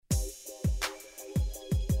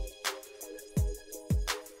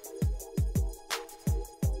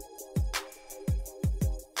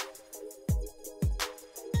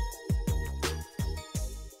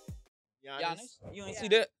You don't see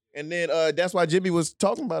that? And then that's why Jimmy was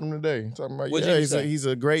talking about him today. Talking about What'd Jimmy say? he's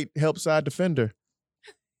a great help side defender.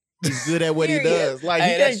 He's good at what he Period. does. Like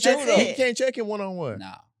Hey, he that's can't true, check, though. he can't check him one-on-one.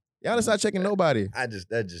 Nah. Giannis not checking nobody. That just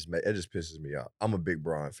pisses me off. I'm a big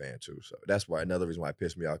Bron fan too, so that's why another reason why it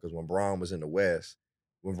pissed me off. Because when Bron was in the West,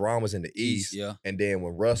 when Bron was in the East, yeah. and then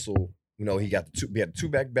when Russell, we had the two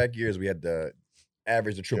back-to-back years. We had the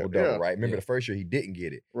average the triple double, right? Remember the first year he didn't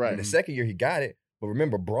get it, Right. And the second year he got it. But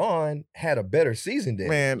remember, Bron had a better season then.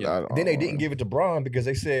 Man, Then they didn't give it to Bron because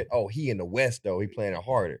they said, "Oh, he in the West though. He playing it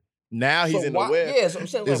harder." Now he's in why, the West. Yeah, so I'm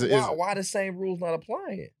saying Is- why the same rules not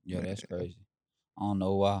applying? Yeah, that's crazy. I don't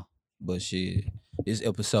know why, but shit, it's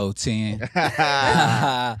episode 10 of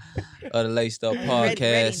the Laced Up Ready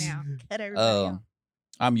Podcast. now. Cut everybody off.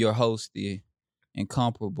 I'm your host, the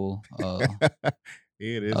incomparable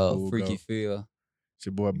It is cool, Freaky go. Phil, It's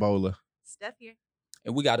your boy Bola. Steph here.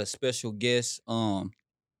 and we got a special guest.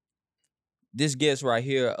 This guest right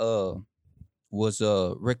here was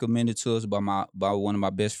recommended to us by one of my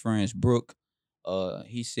best friends, Brooke.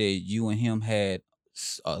 He said you and him had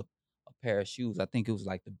a pair of shoes. I think it was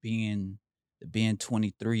like the Ben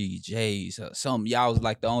 23 J's or something. Y'all was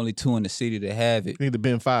like the only two in the city to have it. I think the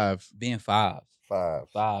Ben 5. Ben 5s.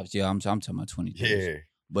 Fives. Yeah, I'm talking about 23s. Yeah.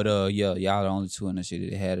 But yeah, y'all the only two in the city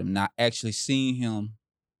that had him. Not actually seen him.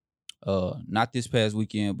 Not this past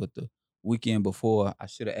weekend, but the weekend before. I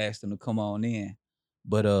should have asked him to come on in,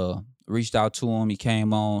 but reached out to him. He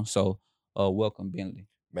came on. So welcome, Bentley.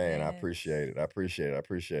 Man, I Yes. appreciate it. I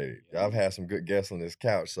appreciate it. I've had some good guests on this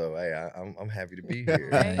couch, so hey, I'm happy to be here.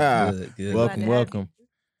 Good, good. Welcome, welcome.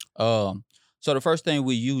 So the first thing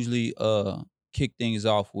we usually kick things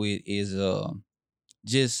off with is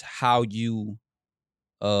just how you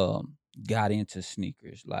got into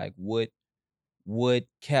sneakers. Like what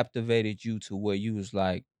captivated you to where you was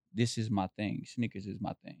like, this is my thing. Sneakers is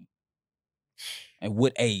my thing. And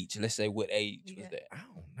what age? Let's say what age was that? I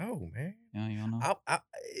don't know, man. Yeah, you don't know.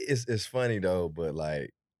 It's funny though, but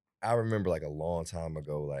like I remember like a long time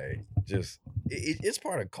ago, like just it's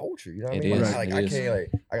part of culture, you know what It I mean? is, Like it I is. can't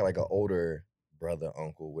like I got like an older brother,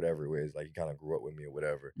 uncle, whatever it was, like he kind of grew up with me or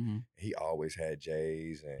whatever. Mhm. He always had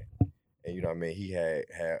J's and you know what I mean? He had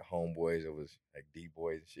homeboys that was like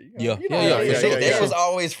D-boys and shit. Yeah, You know, yeah, for yeah, sure. yeah, They yeah. was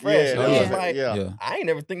always fresh. Yeah, and it was yeah, like Yeah. I ain't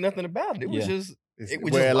never think nothing about it. It was Yeah. just It's it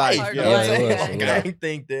was way just of life. life. You know what I'm Yeah, it saying? was, Like, it was. I ain't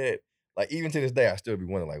think that. Like even to this day, I still be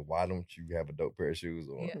wondering like, why don't you have a dope pair of shoes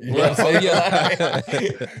on? Yeah. You know what I'm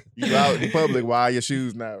saying? Yeah. You out in public, why are your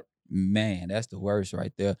shoes now? Man, that's the worst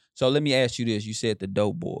right there. So let me ask you this. You said the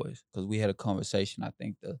Dope Boys, because we had a conversation, I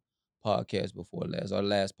think the podcast before last, or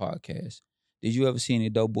last podcast. Did you ever see any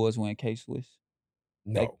Dope Boys wearing K-Swiss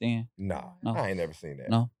back No, then? no, No. I ain't never seen that.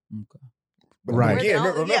 No? Okay. But Right. again,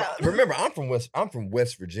 We're the only- remember, I'm from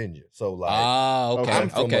West Virginia, so like Okay. I'm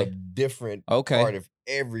from a Okay. different Okay. part of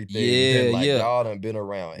everything. Yeah, than, like, yeah. y'all done been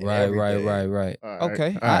around. Right. everything. Right. All right,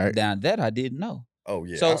 Okay. all right. Now that I didn't know. Oh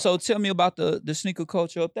yeah. So tell me about the sneaker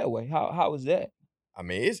culture up that way. How was that? I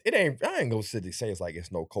mean, it ain't. I ain't gonna sit and say it's like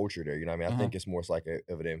it's no culture there. You know what I mean? I think it's more like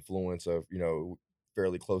of an influence of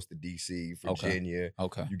fairly close to DC, Virginia.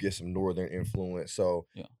 Okay. You get some northern influence. So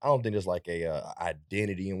Yeah. I don't think there's like a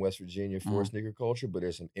identity in West Virginia for Uh-huh. sneaker culture, but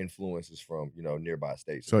there's some influences from nearby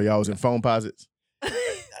states. So y'all was in phone posits?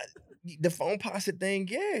 The phone posit thing,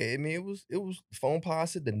 yeah. I mean, it was phone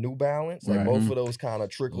posit, the New Balance, like Right. both of those kind of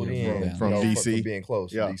trickled Yeah, in from DC. from being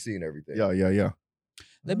close Yeah. to DC and everything. Yeah.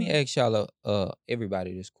 Let me ask y'all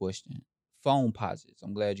everybody this question. Phone posits.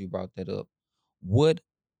 I'm glad you brought that up.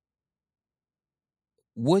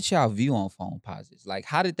 What's y'all view on phone posits? Like,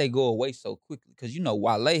 how did they go away so quickly? Because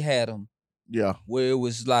Wale had them Yeah. where it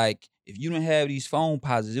was like, if you didn't have these phone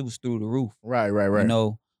posits, it was through the roof. Right.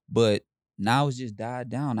 But now it's just died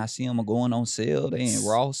down. I see them going on sale. They in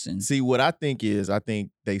Ross and See, what I think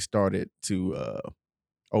they started to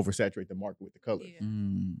oversaturate the market with the colors. Yeah.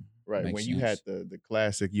 Right. Makes When you had sense. the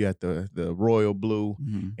classic, you had the royal blue,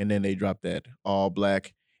 Mhm. and then they dropped that all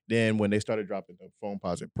black. Then when they started dropping the phone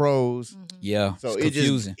posit pros, Mhm. Yeah, so it's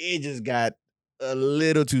confusing. it just got a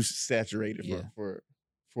little too saturated Yeah. for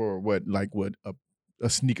what a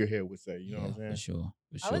sneakerhead would say. You know what I'm saying? For sure.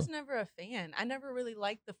 I was never a fan. I never really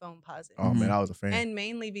liked the phone posit. Oh man, I was a fan. And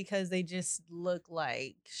mainly because they just look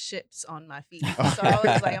like ships on my feet. So I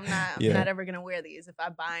was like, I'm Yeah. not ever gonna wear these. If I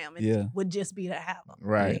buy them, it Yeah. would just be to have them.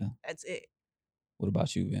 Right. Yeah. That's it. What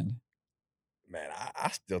about you, Vanley? Man, I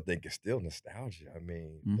still think it's still nostalgia. I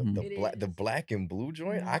mean, Mhm. It the is. black and blue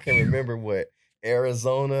joint. Mhm. I can remember what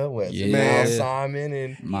Arizona, Yeah. Miles Simon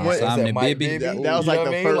and Miles what's Simon that, and Mike Bibby. Bibby? That was You like know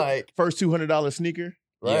the what I mean? first $200 sneaker.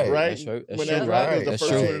 Yeah, Right. right? That's true. That's When true. that dropped, it was the That's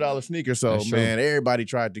first true. $100 sneaker. So That's true. man, everybody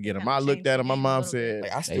tried to get They them. kinda I looked changed at the them. My game a mom little bit. said,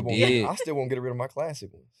 Like I They still won't did. I still won't get rid of my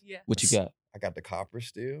classic ones. Yeah. What you got? I got the coppers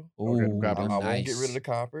still. Okay, Ooh, copper. I them won't get rid of nice. the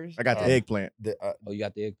coppers. I got the Okay. eggplant. Oh, you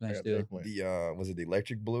got the I eggplant got the still? eggplant. The was it the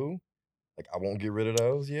electric blue? Like I won't get rid of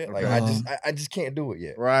those yet. Like Okay. I just can't do it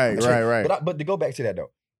yet. Right, right. But to go back to that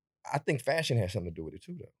though, I think fashion has something to do with it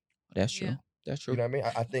too though. That's true. Yeah. That's true. You know what I mean?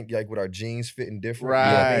 I think like with our jeans fitting different.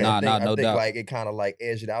 Right. You know what I mean? Nah, I think, no I think doubt. like it kind of like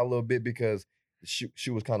edged it out a little bit because the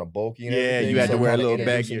shoe was kind of bulky and Yeah, everything. you had to so wear a kinda little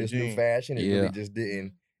introducing baggier this new jeans. fashion. It Yeah. really just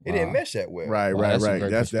didn't. It Wow. didn't mesh that well. Right, Wow, right, that's a right.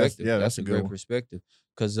 great That's perspective. yeah, That's a good great one. perspective.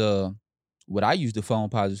 Cause what I used the phone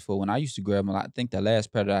posits for when I used to grab them, I think the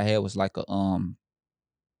last pair that I had was like a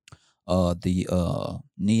the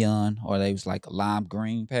neon, or they was like a lime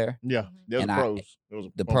green pair. Yeah, they was And I- pros. Those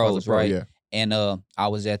the Phone Posits pros, Pro, right? Yeah. And I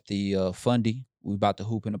was at the Fundy. We about to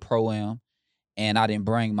hoop in the pro-am, and I didn't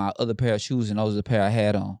bring my other pair of shoes, and those are the pair I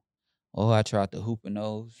had on. Oh, I tried to hoop in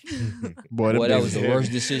those. Boy, Boy, that them was the things worst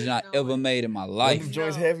heavy. decision I No ever way. made in my Like life. them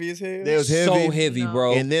joints No. heavy as hell. They was So heavy. heavy, No.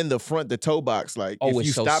 bro. And then the front, the toe box, like Oh, if it's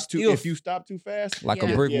you so stop stiff. if you stop too fast, Like a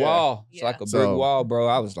Yeah. brick Yeah. wall. It's Yeah. like a brick So- wall, bro.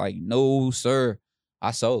 I was like, no, sir.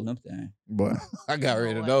 I sold them things. but I got No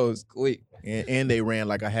rid of way. those quick. and they ran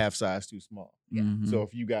like a half size too small. Yeah. Mhm. So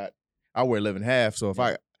if you got, I wear 11.5. So if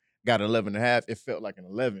I got 11.5, it felt like an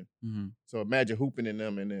 11. Mhm. So imagine hooping in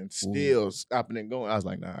them and then still stopping and going. I was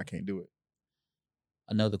like, nah, I can't do it.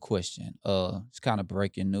 Another question. It's kind of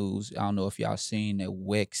breaking news. I don't know if y'all seen that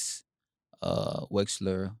Wexler,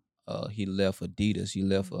 he left Adidas. He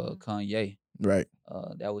left Mhm. Kanye. Right.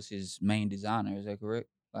 That was his main designer. Is that correct?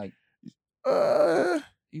 Like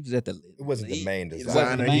he was at the. It wasn't the main It designer.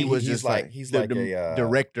 wasn't the main- He was he's just like like he's the- like the a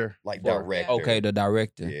director. like for- director. Okay, the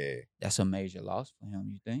director. Yeah. That's a major loss for him.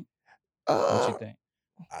 You think? What you think?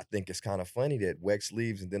 I think it's kind of funny that Wex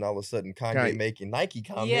leaves and then all of a sudden Kanye Kanye. making Nike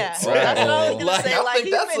comments. Yeah, Right. that's what I was gonna Like, say. I Like think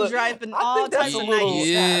he's that's been a- driving I all think that's types a of little- Nike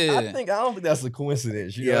Yeah. stuff. I don't think that's a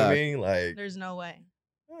coincidence. You know what I Yeah. mean? Like There's no way.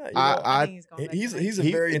 you know, I think he's going back he's to he's a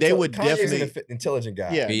Nike. very They would Kanye's an definitely- intelligent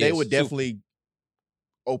guy. Yeah, He they is would super. definitely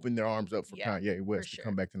open their arms up for Yeah, Kanye West to sure.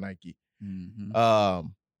 come back to Nike.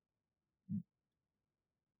 Mhm.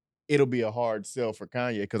 It'll be a hard sell for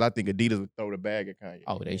Kanye because I think Adidas would throw the bag at Kanye.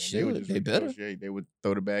 Oh, they would should. just They better. renegotiate. They would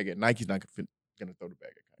throw the bag at Nike's not gonna throw the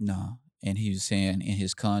bag at Kanye. No, and he was saying in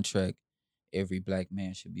his contract, every black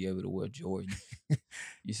man should be able to wear Jordan.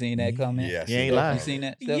 You seen that comment? Yeah, I He see ain't that lying. You comment. seen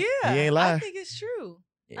that? Yeah, Steph? ain't I lying. think it's true.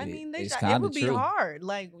 I mean, it's it kinda would be true. hard.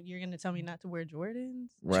 Like you're gonna tell me not to wear Jordans?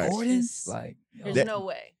 Right. Jordans, Just- like There's That- no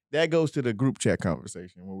way. That goes to the group chat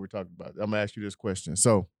conversation where we're talking about. I'm gonna ask you this question.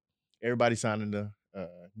 So everybody signing the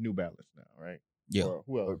New Balance now, right? yeah, Or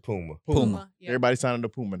who else? Or Puma. Puma. Yeah. Everybody signing the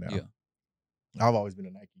Puma now. Yeah. I've always been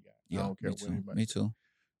a Nike guy. I yeah. don't care Me what too. anybody Me says. too.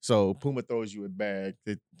 So Puma throws you a bag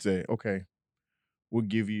to say, okay, we'll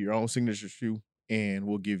give you your own signature shoe and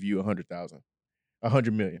we'll give you 100,000,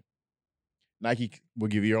 100 million. Nike will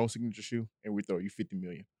give you your own signature shoe and we throw you 50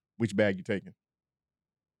 million. Which bag you taking?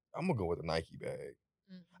 I'm gonna go with the Nike bag.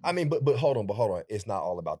 Mhm. I mean, but hold on. It's not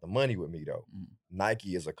all about the money with me though. Mm.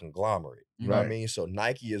 Nike is a conglomerate. You know what I Right. mean? So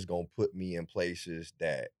Nike is gonna put me in places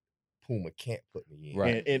that Puma can't put me in.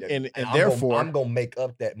 Right. And I'm therefore, I'm gonna make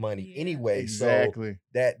up that money Yeah. anyway. exactly.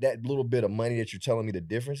 So that little bit of money that you're telling me the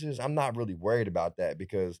difference is, I'm not really worried about that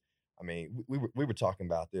because I mean we were talking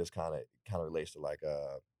about this kind of relates to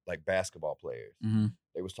like basketball players. Mhm.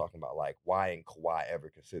 They was talking about like why ain't Kawhi ever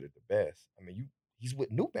considered the best? I mean he's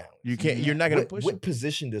with New Balance. You can't. You're not gonna push What him.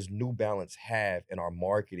 position does New Balance have in our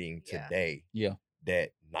marketing Yeah. today? Yeah.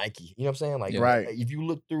 That Nike, you know what I'm saying? Like, Yeah. Right. If you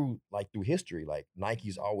look through history, like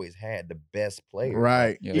Nike's always had the best players.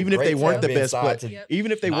 Right. Yeah. Even if they greats weren't have the been best signed player, to Yep.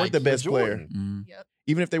 even if they weren't the Nike or best player, Jordan. Mhm. Yep.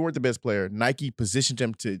 even if they weren't the best player, Nike positioned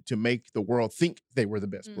them to make the world think they were the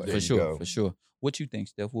best Mhm. player. There For you sure. go. For sure. What you think,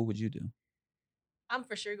 Steph? What would you do? I'm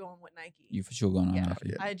for sure going with Nike. You for sure going on Yeah. Nike?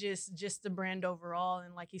 Yeah. I just the brand overall,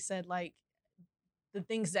 and like you said, like the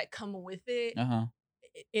things that come with it, Uh-huh.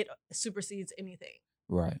 it supersedes anything.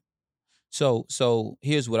 Right. So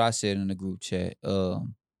here's what I said in the group chat.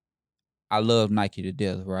 I love Nike to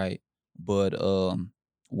death, right? But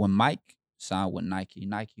when Mike signed with Nike,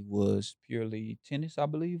 Nike was purely tennis, I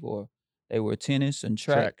believe, or they were tennis and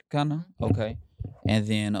track. kind of. Okay. And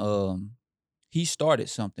then he started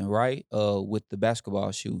something, right? With the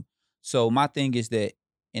basketball shoe. So my thing is that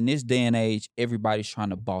in this day and age, everybody's trying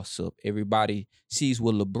to boss up. Everybody sees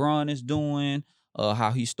what LeBron is doing,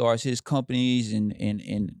 how he starts his companies and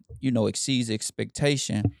exceeds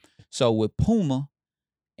expectation. So with Puma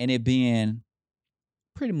and it being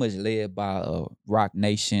pretty much led by Rock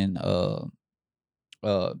Nation,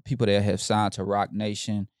 people that have signed to Rock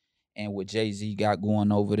Nation, and what Jay-Z got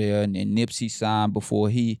going over there, and then Nipsey signed before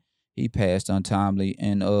he passed untimely,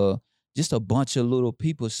 and just a bunch of little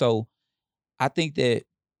people. So I think that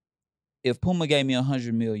if Puma gave me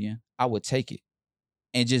 $100 million, I would take it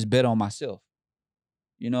and just bet on myself.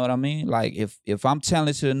 You know what I mean? Like if I'm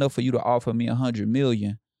talented enough for you to offer me $100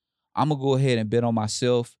 million, I'm gonna go ahead and bet on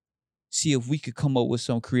myself, see if we could come up with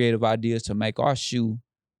some creative ideas to make our shoe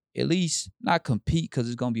at least not compete, because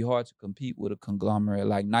it's gonna be hard to compete with a conglomerate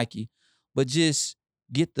like Nike, but just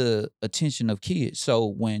get the attention of kids. So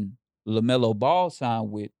when LaMelo Ball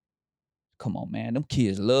signed with, come on, man, them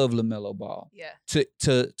kids love LaMelo Ball. Yeah. To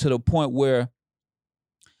the point where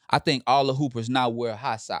I think all the hoopers now wear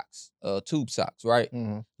high socks, tube socks, right?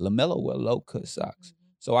 Mm-hmm. LaMelo wear low cut socks. Mhm.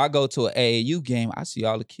 So I go to an AAU game, I see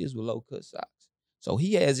all the kids with low cut socks. So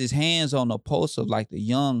he has his hands on the pulse of like the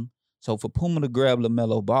young. So for Puma to grab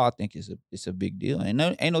LaMelo Ball, I think it's a big deal. And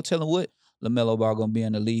ain't no telling what LaMelo Ball gonna be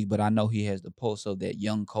in the league, but I know he has the pulse of that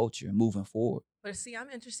young culture moving forward. But see, I'm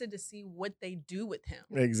interested to see what they do with him.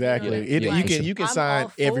 Exactly. You know what I It, mean? Yeah, you for can sure. you can I'm sign all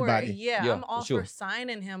for it. everybody. Yeah, Yeah, I'm for all sure. for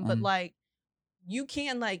signing him, but Mhm. like you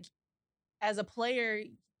can like as a player,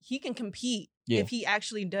 he can compete. Yeah. If he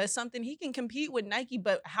actually does something, he can compete with Nike,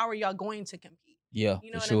 but how are y'all going to compete? Yeah,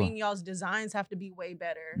 You know for what sure. I mean? Y'all's designs have to be way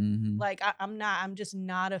better. Mm-hmm. Like I'm just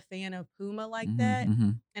not a fan of Puma like Mhm, that.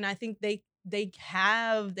 mhm. And I think they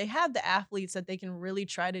have the athletes that they can really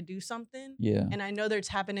try to do something. Yeah. And I know they're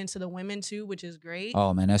tapping into the women too, which is great.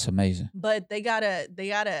 Oh man, that's amazing. But they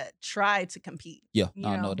gotta try to compete. Yeah, You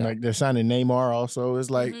no know? doubt. Like they're signing Neymar also. It's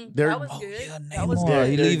like Mhm. they're That was Oh good. yeah, That was Neymar.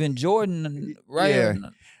 He good. leaving Jordan, right? Yeah.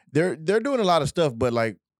 they're doing a lot of stuff, but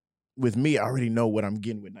like with me, I already know what I'm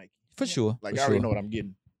getting with Nike. For sure. Like for I already sure. know what I'm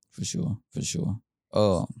getting. For sure. For sure.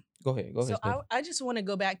 Go ahead. Go ahead. So Steph. I just want to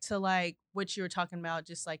go back to like what you were talking about,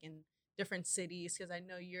 just like in different cities, because I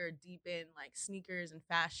know you're deep in like sneakers and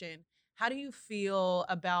fashion. How do you feel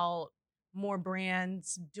about more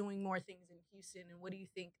brands doing more things in Houston, and what do you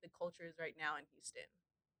think the culture is right now in Houston?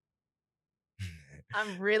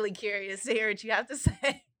 I'm really curious to hear what you have to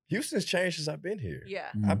say. Houston's changed since I've been here. Yeah.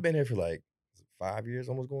 Mhm. I've been here for like 5 years,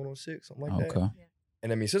 almost going on 6, something like that. Okay.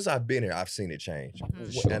 And I mean, since I've been here, I've seen it change.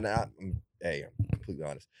 Mhm. Sure. And I'm completely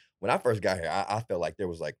honest. When I first got here, I felt like there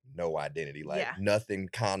was like no identity, like Yeah. nothing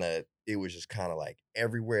kind of, it was just kind of like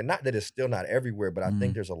everywhere. Not that it's still not everywhere, but I Mhm.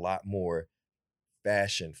 think there's a lot more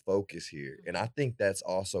fashion focus here. And I think that's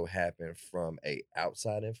also happened from a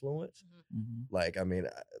outside influence. Mhm. Like, I mean,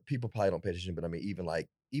 people probably don't pay attention, but I mean, even like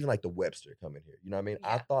the Webster coming here, you know what I mean?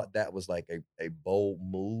 I Yeah. thought that was like a bold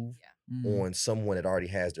move Mhm. on someone that already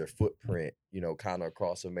has their footprint, you know, kind of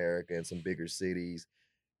across America and some bigger cities.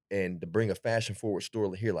 And to bring a fashion forward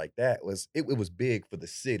store here like that was it was big for the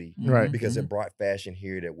city Right. because Mhm. it brought fashion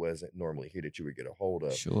here that wasn't normally here that you would get a hold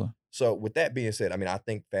of. Sure. So with that being said, I mean, I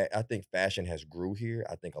think fashion has grew here.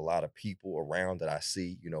 I think a lot of people around that I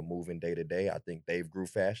see, you know, moving day to day, I think they've grew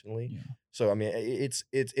fashionably. Yeah. So I mean,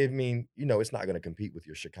 I mean, you know, it's not going to compete with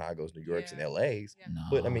your Chicago's, New York's, Yeah. and LA's. Yeah. No,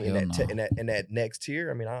 But I mean, in hell that no. in that next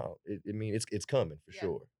tier, I mean, it's coming for Yeah.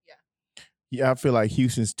 sure. Yeah, I feel like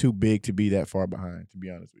Houston's too big to be that far behind, to be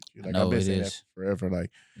honest with you. I Like know I've been it saying is. that forever.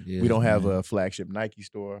 Like It is, we don't have man. a flagship Nike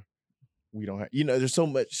store. We don't have, there's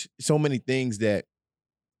so many things that,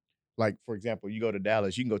 like, for example, you go to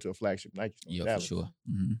Dallas, you can go to a flagship Nike store. in Yeah, for Dallas. sure.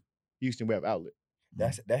 Mm-hmm. Houston, we have outlet.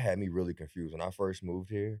 That had me really confused when I first moved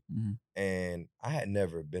here, Mhm. and I had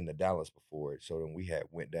never been to Dallas before. So then we had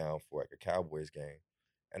went down for like a Cowboys game,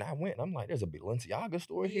 and I went and I'm like, "There's a Balenciaga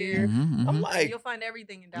store here." Mhm, I'm mhm. like, You'll find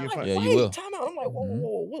everything in You'll Dallas. I'm like, Yeah, you wait, will. time out. I'm like, whoa, Mhm.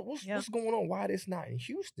 whoa, what's Yep. what's going on? Why this not in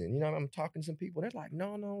Houston? You know, I'm talking to some people. They're like,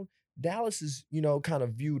 no, Dallas is, you know, kind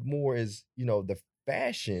of viewed more as, you know, the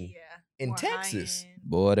fashion Yeah. in more Texas. high-end.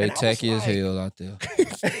 Boy, they And I was tacky as like- hell out there.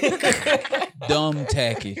 Dumb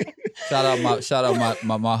tacky. Shout out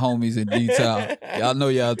my homies in D-Town. Y'all know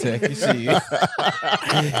y'all tacky. See. But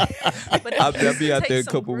I'll it be out there a takes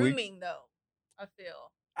some couple weeks. grooming, though. I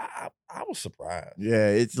feel. I was surprised. Yeah,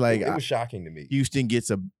 it's like It was shocking to me. Houston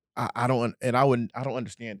gets I don't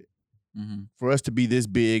understand it. Mhm. For us to be this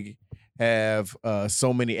big, have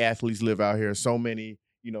so many athletes live out here, so many,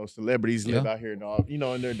 celebrities live Yeah. out here and all, in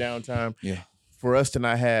their downtime. Yeah. For us to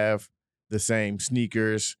not have the same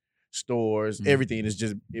sneakers, stores, Mhm. everything is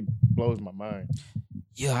just, it blows my mind.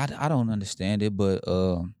 Yeah, I don't understand it, but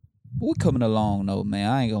we're coming along though, man.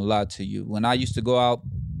 I ain't gonna lie to you. When I used to go out,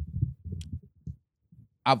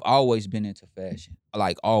 I've always been into fashion,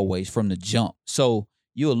 like always from the jump. So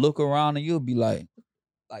you'll look around and you'll be like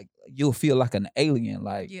you'll feel like an alien,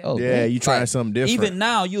 like Yeah. oh Yeah, dang. you trying Like, something different. even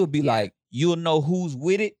now you'll be Yeah. like you'll know who's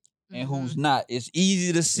with it and Mhm. who's not. It's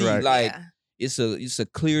easy to see, Right. like Yeah. it's a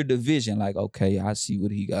clear division. Like, okay, I see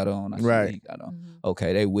what he got on. I see what Right. he got on. Mhm.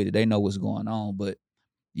 Okay, they with it. They know what's going on. But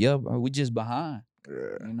yeah, bro, we just behind.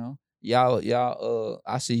 Yeah. You know, y'all.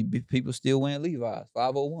 I see people still wearing Levi's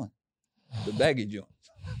 501, the baggy joint.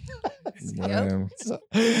 Man.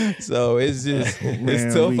 So it's just Man,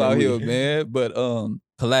 it's tough out we- here, man. But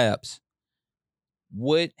collabs.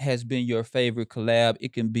 What has been your favorite collab?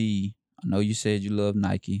 It can be, I know you said you love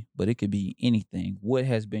Nike, but it could be anything. What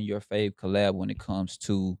has been your favorite collab when it comes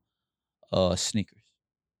to sneakers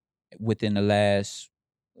within the last,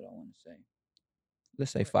 what I want to say,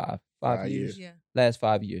 let's say five 5 years. years. Yeah. Last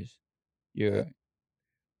 5 years. You're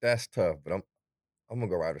That's tough, but I'm gonna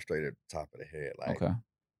go right straight at the top of the head. Like okay.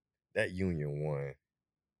 that Union one.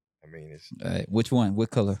 I mean, it's Which one? What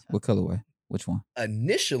color? What colorway? Which one?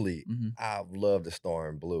 initially Mm-hmm. I loved the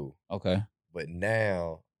Storm Blue, Okay. but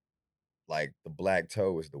now like the black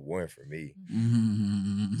toe is the one for me.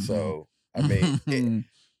 Mm-hmm. So I mean,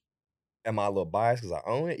 am I a little biased because I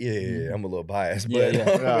own it? Yeah, I'm a little biased, Yeah, but, yeah.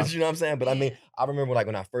 but you know what I'm saying. But I mean, I remember like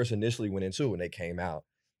when I first initially went into it, when they came out,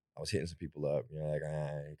 I was hitting some people up, you know, like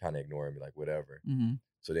kind of ignoring me, like whatever. Mm-hmm.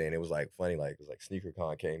 So then it was like funny, like it was like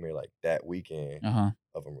SneakerCon came here like that weekend Uh-huh.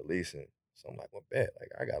 of them releasing. So I'm like, well, bet, like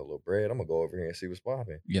I got a little bread. I'm gonna go over here and see what's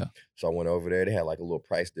popping. Yeah. So I went over there. They had like a little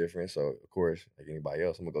price difference. So of course, like anybody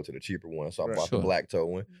else, I'm gonna go to the cheaper one. So I Right. bought Sure. the black toe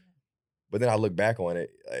one. Yeah. But then I look back on it,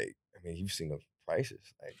 like, I mean, you've seen those prices.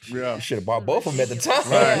 Like, Yeah. you should have bought both of them at the time.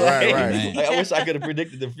 Right, Like, right. like, I wish I could have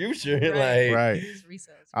predicted the future. Right. Like, Right. It's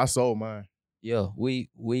resales. I sold mine. Yo, we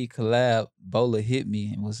collab. Bola hit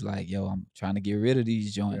me and was like, "Yo, I'm trying to get rid of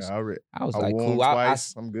these joints." Yeah, I was I like, wore "Cool." them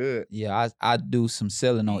twice. I'm good. I do some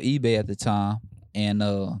selling on eBay at the time, and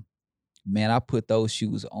man, I put those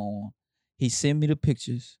shoes on. He sent me the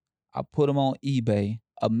pictures. I put them on eBay.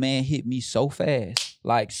 A man hit me so fast,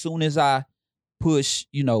 like soon as I push,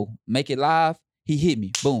 make it live, he hit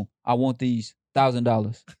me. Boom! I want these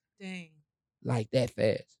 $1,000, Dang. like that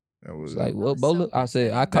fast. That was It's like, I well, was so Bola. I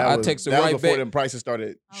said, I upset. texted that was right before back. them prices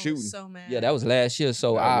started I was shooting. so mad. Yeah, that was last year.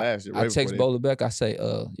 So That was last year, I right before text then. Bola back. I say,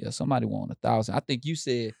 yeah, somebody want 1,000. I think you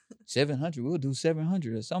said 700. We'll do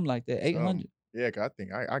 700 or something like that. 800. Yeah, cause I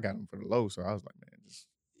think I got them for the low, so I was like, man, just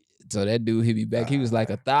So that dude hit me back. He was like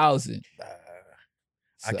 1,000. nah,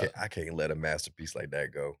 I can't let a masterpiece like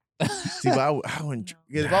that go. see. But I wouldn't.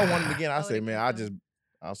 No. If I wanted them again, I I say, would've man, kept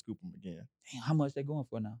I'll scoop them again. Damn, how much they going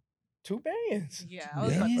for now? 2 bands. Yeah, I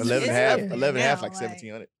was about to Yeah. say, 11 it's and a half, up there 11 and a half, now, like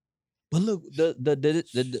 1,700. But look,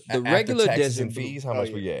 the After regular taxes Desert and Blue. fees, how Oh, much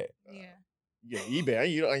yeah. we at? Yeah. Yeah,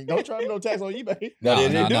 eBay. You don't charge no tax on eBay. No, Nah,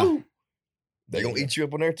 they nah, do. They gonna Yeah. eat you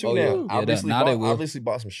up on there too Oh, now. yeah. I Yeah, obviously now they bought, will. obviously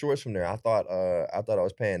bought some shorts from there. I thought I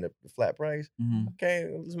was paying the flat price. Mhm. Okay,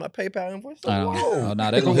 this is my PayPal invoice. Oh, Whoa. oh,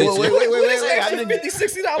 nah, they gonna Whoa, hit wait, you. wait, Where this I extra didn't- $50,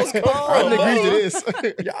 $60 come I from? didn't agree to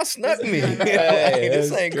buddy? this. Y'all snuck me. Hey, Like, this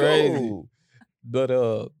that's ain't crazy. cool.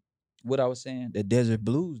 But what I was saying, the Desert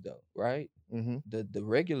Blues though, right? hmm The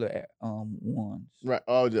regular ones. Right.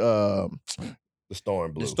 Oh, The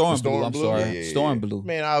Storm Blue. The Storm Storm Blue. I'm Blue? sorry, Yeah. Storm Blue.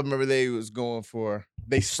 man, I remember they was going for.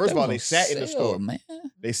 First of all, they sat in the store. man.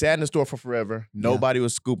 They sat in the store for forever. Nobody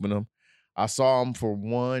was scooping them. I saw them for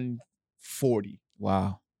 $140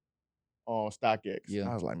 Wow. on StockX. Yeah.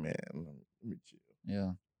 I was like, man, let me chill.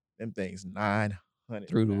 Yeah. Them things $900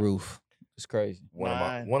 Through the now. roof. It's crazy. One of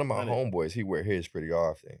my 900. homeboys, he wear his pretty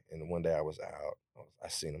often. And one day I was out, I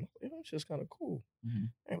seen him. It's just kind of cool. Mhm.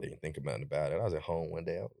 I really didn't think about it. I was at home one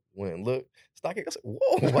day. I went and looked. StockX. I said,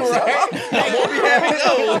 "Whoa, Right. I won't be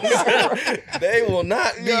having those. They will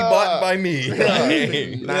not be bought by me."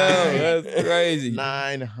 Yeah. No, that's crazy.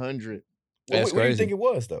 $900. That's what do you crazy. think it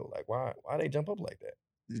was though? Like, why they jump up like that?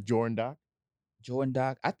 The Jordan Doc. Jordan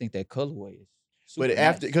Doc, I think that colorway is super But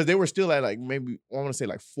after, nice. because they were still at like maybe, I want to say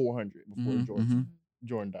like 400 before Mhm, the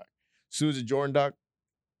Jordan Doc. As soon as the Jordan Doc,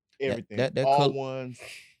 everything. that all color- ones.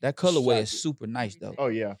 that colorway is Shot it. super nice though. Oh,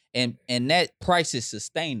 yeah. And that price is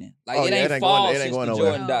sustaining. Like Oh, it yeah, ain't it ain't fall going- it ain't since going the nowhere.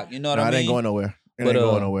 Jordan Doc. You know what No, I it mean? ain't going nowhere. It But, ain't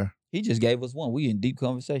going nowhere. He just gave us one. We in deep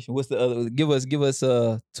conversation. What's the other? Give us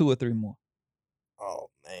 2 or 3 more. Oh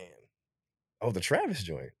man. Oh, the Travis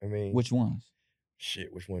joint. I mean, Which ones?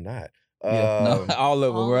 shit? Which one not? Yeah, no, all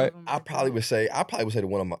of them, All right? of them I are probably cool. would say the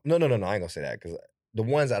one of my no. I ain't gonna say that because the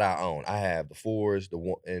ones that I own, I have the 4s, the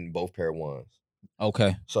one, and both pair of 1s.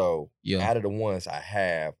 Okay. So Yeah. out of the ones I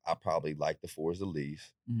have, I probably like the 4s the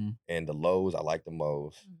least, Mhm. and the lows I like the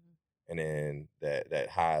most, Mhm. and then that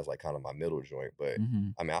high is like kind of my middle joint. But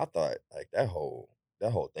Mhm. I mean, I thought like that whole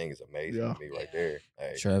thing is amazing Yeah. to me right there.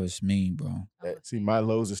 Like, Travis mean, bro. I love See, my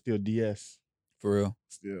lows are still DS. For real.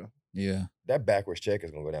 Still. Yeah. that backwards check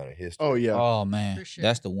is gonna go down in history. Oh, yeah. Oh man, For sure.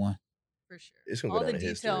 that's the one. for sure. It's gonna All go the down in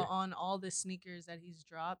detail history. on all the sneakers that he's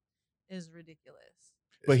dropped is ridiculous.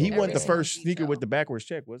 But he It's wasn't the Every single first sneaker with detail. the backwards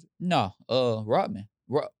check, was it? No, Rodman.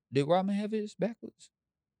 Did Rodman have his backwards?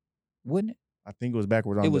 Wouldn't it? I think it was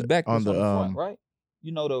backwards on It was the backwards on the front, right?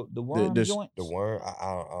 You know the worm the joints. the worm.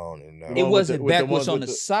 I don't even know. The It one with wasn't with the backwards ones on with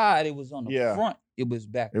the the- side. It was on the Yeah. front. It was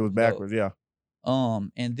backwards. It was backwards, yeah.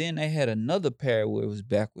 And then they had another pair where it was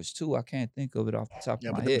backwards too. I can't think of it off the top Yeah,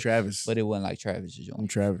 of my but them head. Travis. But it wasn't like Travis's them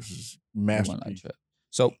joint. Travis's It wasn't like masterpiece.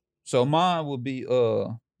 Travis. So mine would be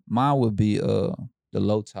the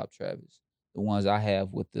low top Travis, the ones I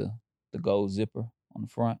have with the gold zipper on the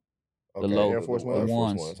front. Okay, The low Air Force the Ones?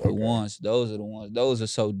 ones, the Okay. ones. Those are the ones. Those are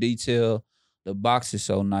so detailed. The box is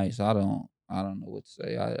so nice. I don't know what to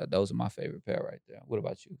say. Those are my favorite pair right there. What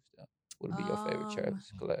about you, Steph? What would be your favorite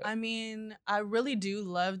Travis collab? I mean, I really do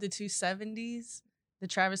love the 270s, the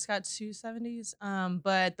Travis Scott 270s.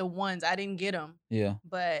 But the ones I didn't get them. Yeah.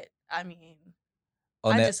 But I mean,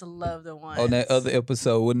 On I that just love the ones. on that other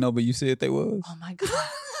episode, what number you said they was? Oh my god!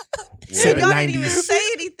 Seven Y'all didn't even 90s. say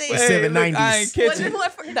anything. Hey, 790s. I ain't What- catch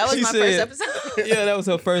it. that was She my said- first episode. Yeah, that was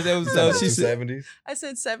her first episode. She said, 70s. I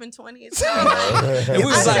said 720. It's and we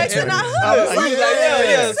was I like, texted her, I was like,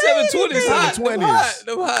 yeah, say 720, anything. hot, 720s.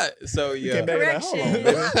 them hot. So You yeah, came back and like, hold on,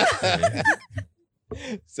 Correction.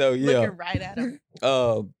 baby. so yeah. Looking right at him.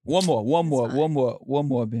 One more, It's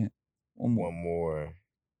fine. Ben. One more One more.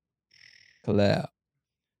 collab.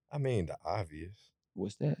 I mean, the obvious.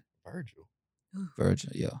 What's that? Virgil.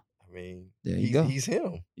 Virgil. Yeah, I mean, There you go. he's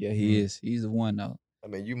him. yeah, he is. He's the one though. I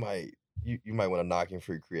mean, you might want to knock him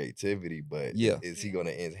for creativity, but Yeah. is he going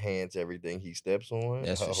to enhance everything he steps on?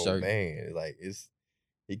 That's for oh certain. man, like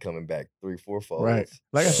he coming back 3-4 folds. Right.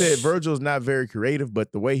 Like I said, Virgil's not very creative,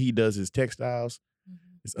 but the way he does his textiles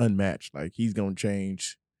is unmatched. Like he's gonna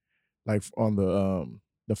change, like on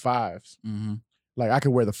the fives. Mm-hmm. Like I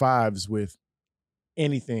could wear the fives with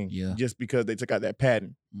anything, Yeah. just because they took out that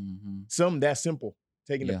padding. Mm-hmm. Something that simple,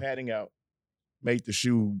 taking Yeah. the padding out, make the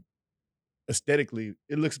shoe aesthetically.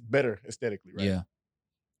 It looks better aesthetically, right? Yeah.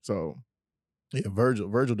 So, yeah,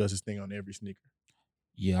 Virgil does his thing on every sneaker.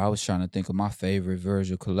 Yeah, I was trying to think of my favorite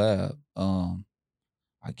Virgil collab.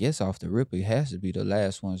 I guess off the rip, it has to be the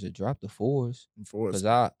last ones that dropped the fours. For us.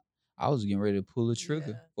 Because I was getting ready to pull the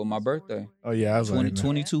trigger for my birthday. Oh yeah, I was like,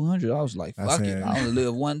 2200. I was like, I fuck it. said- I only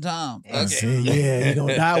live one time. I Fuck said, it. yeah, you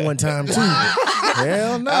gonna die one time too.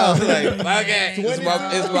 Hell no. I was like, fuck it.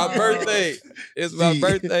 It's my birthday. It's my See.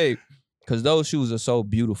 birthday. Because those shoes are so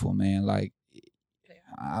beautiful, man. Like,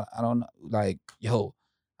 I don't know. Like, yo,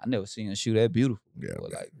 I never seen a shoe that beautiful. Yeah, Before,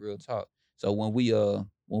 like, real talk. So when we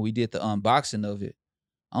did the unboxing of it,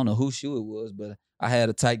 I don't know whose shoe it was, but I had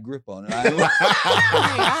a tight grip on it. I'm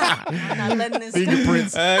not letting this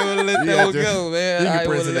Fingerprints. I ain't wanna let Yeah, that one just go, man. I ain't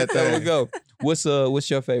fingerprints wanna in let that that one thing. go. What's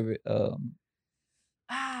your favorite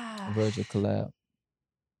Ah, Virgil collab?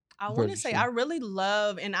 I want Virgil to say shoe. I really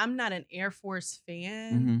love, and I'm not an Air Force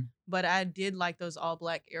fan, Mm-hmm. but I did like those all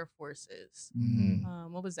black Air Forces. Mhm.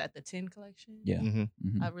 What was that? The 10 collection. Yeah. Mhm.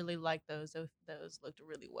 Mhm. I really like those. Those looked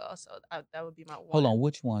really well. So that would be my one. Hold on,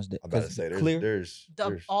 which ones? I'm about to 'cause say clear. there's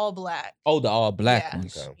The all black. Oh, the all black Yeah.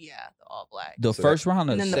 ones. Okay. Yeah, the all black. The So first round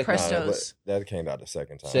or and the then the second? Presto- Nah, but Prestos. that came out the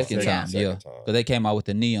second time. Second time, yeah. Because they came out with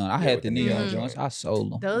the neon. I Yeah, had with the the neon neon joints. joint. I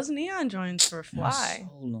sold them. Those neon joints were I fly.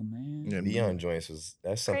 sold them, man. Yeah, Neon joints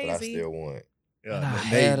that's something Crazy. I still want. Yeah, And I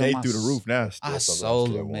they had 'em, they I through the roof now. That's still I something sold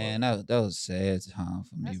still them, man. want. That was a sad time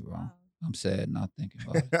for me, That's bro. wild. I'm sad not thinking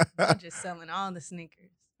about it. You're just selling all the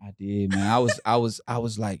sneakers. I did, man. I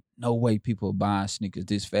was like, no way people are buying sneakers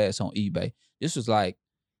this fast on eBay. This was like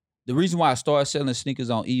the reason why I started selling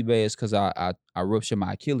sneakers on eBay is because I ruptured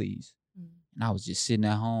my Achilles. And I was just sitting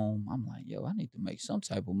at home. I'm like, yo, I need to make some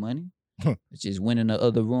type of money. I just went in the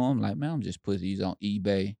other room. Like, man, I'm just put these on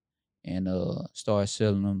eBay and started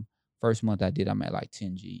selling them. First month I did, I made like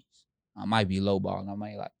 10 G's. I might be lowballing. I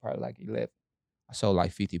made probably 11. I sold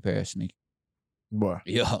like 50 pairs of sneakers. Boy.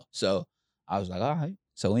 Yeah. So I was like, all right.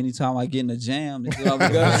 So anytime I get in the jam, this is what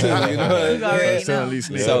I'm going to. You know what I'm You already saying? Selling know. these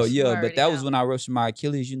sneakers. So You yeah, already but that was know. when I ruptured my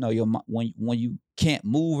Achilles. You know, when you can't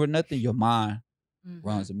move or nothing, your mind Mhm.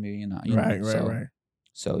 runs a million. You know? Right, so, right.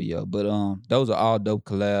 So yeah, but those are all dope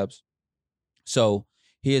collabs. So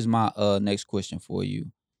here's my next question for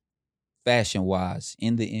you. Fashion wise,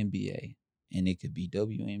 in the NBA, and it could be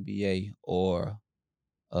WNBA or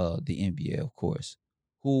the NBA, of course.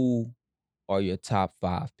 Who are your top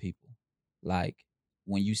 5 people? Like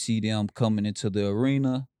when you see them coming into the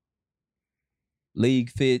arena, league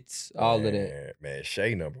fits, all of that. Man,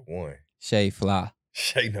 Shay number one. Shay Fly.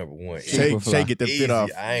 Shay number one. Shay, Superfly. Shay get the Easy. fit off.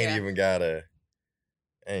 I ain't Yeah. even gotta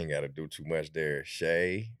do too much there.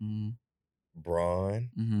 Shay, Mm-hmm. Braun,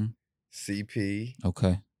 Mm-hmm. CP,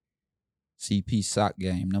 Okay. CP sock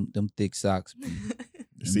game. Them thick socks. Be, them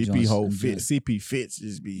CP joints- whole them fit. joints- CP fits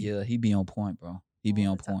just be. Yeah, he be on point, bro. He be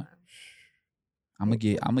All on the point. time. I'm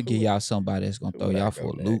gonna get y'all somebody that's gonna Who throw would I y'all go for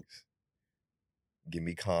a loop. next? Give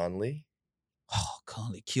me Conley. Oh,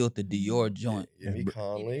 Conley killed the Dior joint. Give me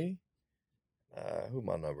Conley. Who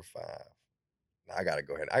my number 5? Nah, I gotta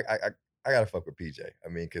go ahead. I gotta fuck with PJ. I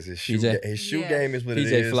mean, because his shoe Yeah. game is what it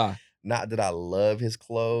PJ is. Fly. Not that I love his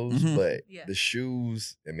clothes, Mhm. but Yeah. the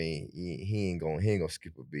shoes. I mean, he ain't gonna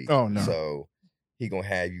skip a beat. Oh, no. So he gonna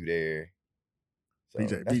have you there. So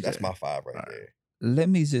PJ. that's my 5 right All right. there. Let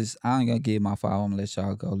me just. I ain't gonna give my 5. I'm gonna let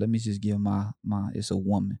y'all go. Let me just give my. It's a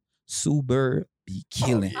woman. Sue Bird be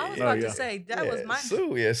killing. I was Oh, about yeah. to say that was my.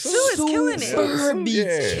 Sue. Yeah, Sue is killing it. Sue Bird be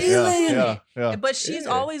Yeah. killing. Yeah. But she's Yeah.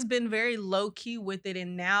 always been very low key with it,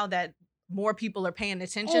 and now that more people are paying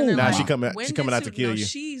attention, Oh, they're Now like, she coming- when she did coming out to Sue-" kill no, you.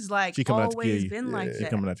 She's like She coming out to kill always you. been like Yeah. She that.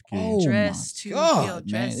 coming out to kill you. Oh Dress to my kill, God,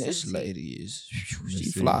 dress man! to This see. lady is. me She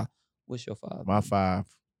see. fly. What's your 5? My 5.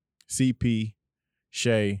 CP,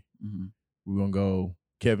 Shay. Mm-hmm. We're gonna go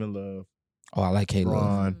Kevin Love, Oh, I like K Love.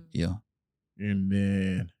 Ron, Yeah. and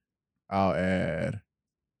then I'll add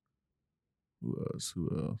who else?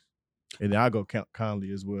 And then I'll go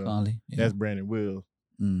Conley as well. Conley. Yeah. That's Brandon Will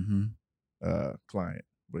Mm-hmm. client.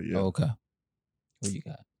 But yeah. Okay. Who you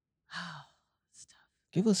got? It's tough.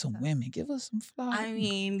 Give us some women. Give us some fly. I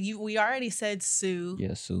mean, we already said Sue.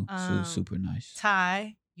 yeah, Sue. um, Sue, super nice.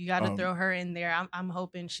 Ty, you got to Um, throw her in there. I'm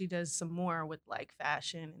hoping she does some more with like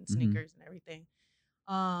fashion and Mhm. sneakers and everything.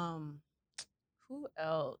 Who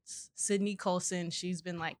else? Sydney Colson. She's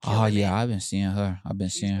been like killing Oh yeah, it. I've been seeing her.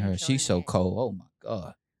 She's been her. She's killing so it. cold. Oh my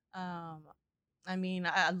God. I mean,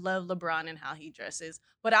 I love LeBron and how he dresses,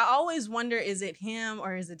 but I always wonder: is it him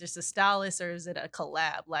or is it just a stylist or is it a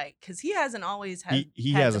collab? Like, because he hasn't always had.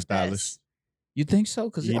 He had has the a stylist. best- You think so?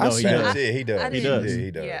 Because You I know he seen does. her. Yeah, he does. I He does. Yeah,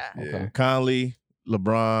 he does. Yeah. Okay. Conley,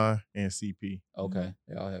 LeBron, and CP. Okay,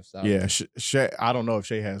 they all have style. Yeah, Shay. I don't know if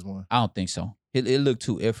Shay has one. I don't think so. It looked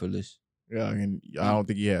too effortless. Yeah, and I don't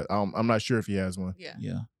think he has. I'm not sure if he has one, Yeah.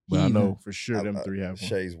 Yeah, but He I even- know for sure them 3 have one.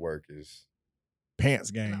 Shay's work is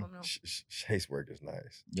Pants I game. don't know. Shay's work is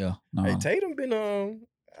nice. Yeah, no. Hey, Tatum been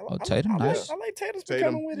Tatum nice. I like Tatum's been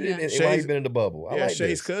Tatum. coming with Yeah. it, and why he Shay's- been in the bubble. I Yeah, like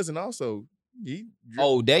Shay's this. cousin also. He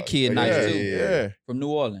Oh, that kid Oh, nice yeah, too. yeah, From New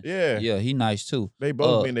Orleans. yeah. Yeah, he nice too. They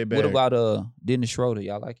both been their bag. What about Dennis Schroeder?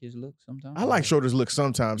 Y'all like his look sometimes? I like Schroeder's look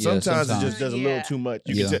sometimes. Yeah, Sometimes it sometimes. just does a Yeah. little too much.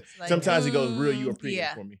 You Yeah. can tell. It's like, Sometimes he goes real European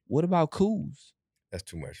yeah. for me. What about Kuz? That's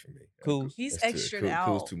too much for me. Kuz. He's That's extra Kuz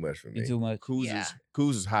out. too much for me. You too much. Yeah.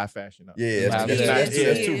 Kuz is high fashion. Now. Yeah, Wow, that's, that's-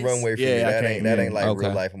 that's too He runway for Yeah, me. I That can't- ain't yeah. like Okay.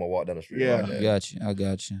 real life. I'm gonna walk down the street Yeah. like that. I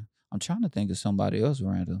got you. I'm trying to think of somebody else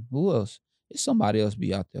random. Who else? It's somebody else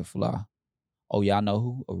be out there fly. Oh, y'all know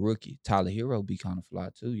who? A rookie. Tyler Hero be kind of fly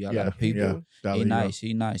too. Y'all got a people. Yeah, Dollar He Hero. nice.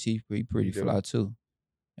 He nice. He pretty He do. fly too.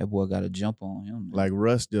 That boy got to jump on him. Man. Like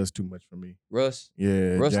Russ does too much for me. Russ.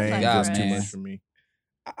 Yeah, Russ James the does guy, too man. much for me.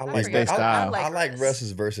 I I like forgot. I, I like, like Russ.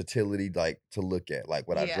 Russ's versatility, like to look at. Like,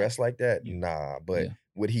 would I Yeah. dress like that? Yeah. Nah, but Yeah.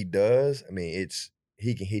 what he does, I mean,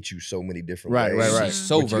 he can hit you so many different Right, ways. right. He's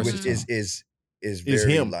so which versatile. is It's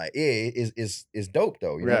very him. like is dope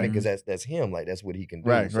though. You know what I mean? Right. Because that's him. Like that's what he can do.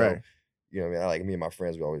 Right, so, right. You know what I mean? Like me and my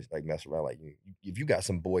friends, we always like mess around. Like if you got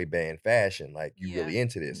some boy band fashion, like you Yeah. really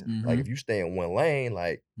into this. Mhm. Like if you stay in one lane,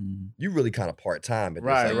 like Mhm. you really kind of part time at this.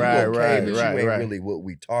 Right, Like, right, you okay, right, but right, you ain't right. really what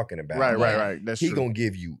we talking about. Right, Like, right. That's He true. gonna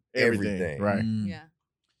give you everything. Right. Mm. Yeah.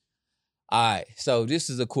 All right. So this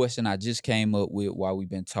is a question I just came up with while we've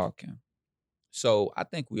been talking. So I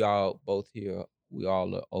think we all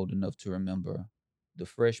are old enough to remember the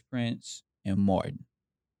Fresh Prince and Martin.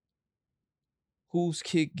 Whose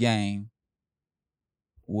kick game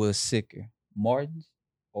was sicker, Martin's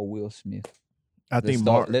or Will Smith? I think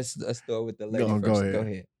start, Martin. let's start with the lady Go first. ahead. Go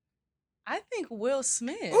ahead. I think Will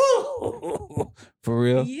Smith. For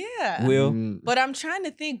real? Yeah. Will? But I'm trying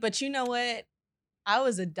to think, but you know what? I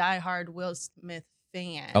was a diehard Will Smith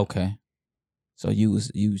fan. Okay. So you was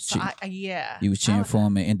So yeah. you was cheering for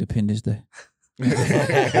him at Independence Day.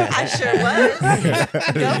 I sure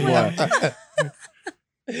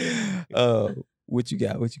was. What you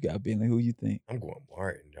got? What you got, Bentley? Who you think? I'm going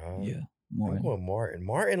Martin, dog. Yeah, I'm Martin. going Martin.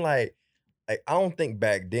 Martin, like I don't think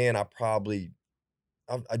back then I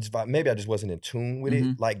just wasn't in tune with it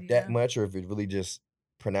Mhm. like Yeah. that much, or if it really just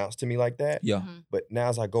pronounced to me like that. Yeah. Mhm. But now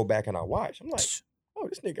as I go back and I watch, I'm like, oh,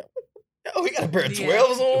 this nigga, oh, he got a pair of Yeah.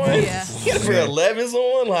 12s on. Yeah. He got a pair of 11s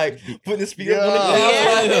on, like putting his feet up on the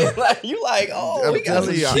Yeah. ground. Like, you like, oh, I'm we got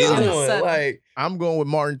some telling you, shit I'm- on. Like, I'm going with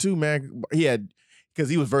Martin too, man. He had because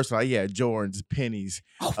he was versatile. He had Jordans, pennies,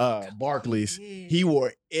 Oh, Barclays. Yeah. He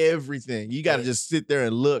wore everything. You got to just sit there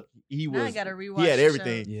and look. he Now I was. gotta rewatch He had the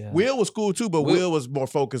everything. show. Yeah. Will was cool too, but Will- Will was more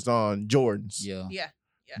focused on Jordans. Yeah. Yeah.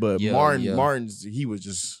 But Yeah, Martin, yeah. Martin's, he was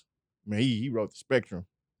just man. He wrote the spectrum.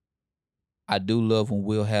 I do love when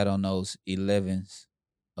Will had on those 11s,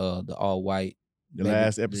 the all white. The baby-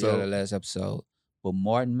 last Yeah, episode. the last episode. But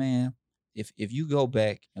Martin, man, if you go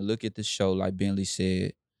back and look at the show, like Bentley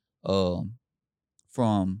said,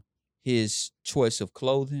 from his choice of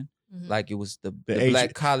clothing, Mhm. like it was the H-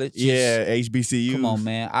 black college. Yeah, HBCU. Come on,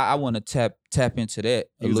 man. I want to tap into that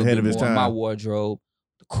He a was little ahead bit of his more in my time. wardrobe.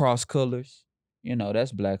 The cross colors,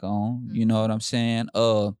 that's black on. Mhm. You know what I'm saying?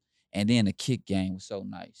 And then the kick game was so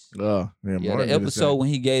nice. Yeah, Yeah, Martin the did his episode thing. when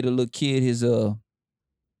he gave the little kid his the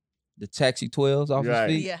taxi 12s off Right.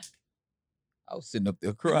 his feet. Yeah. I was sitting up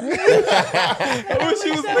there crying. I wish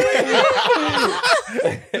he was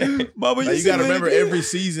playing. Mama, Like, you see got to me remember again? every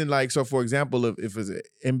season. Like, so for example, if it's an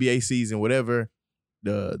NBA season, whatever,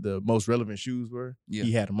 the most relevant shoes were, Yeah.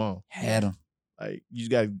 he had them on. Had him. Like, you just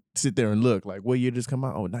got to sit there and look. Like, what year did this come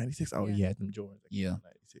out? Oh, 96. Oh, Yeah. he had them Jordans. Like, Yeah.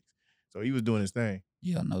 96. So he was doing his thing.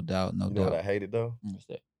 Yeah, no doubt, no You know what I doubt. hated though? What's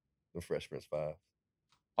that? The Fresh Prince 5.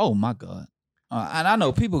 Oh my God. And I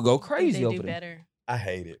know people go think crazy they over do there. better. I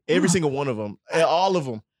hate it. Every single one of them. All of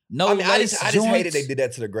them. No, I mean, I just lace hated they joints. did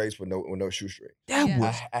that to the grapes with no shoestring. That Yeah.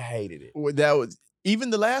 was I hated it. That was even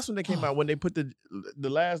the last one that came out when they put the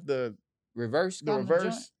reverse. the kind of joint.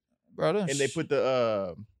 reverse Bro, and they put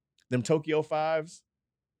the them Tokyo 5s.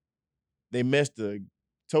 They messed the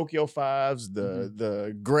Tokyo 5s,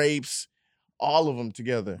 the grapes, all of them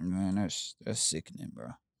together. Man, that's sickening,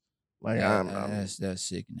 bro. Like That's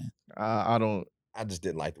sickening. I don't. I just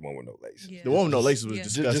didn't like the one with no laces. Yeah. The one with no laces was Yeah.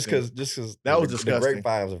 disgusting. Just because That was the disgusting. grape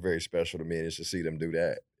fives are very special to me, and just to see them do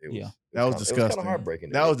that, it was, Yeah. That was It was disgusting. kind of heartbreaking.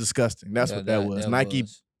 to That me. was disgusting. That's Yeah, what that was. Nike.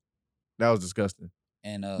 was. That was disgusting.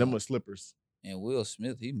 And Them were slippers. and Will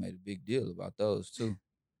Smith, he made a big deal about those too.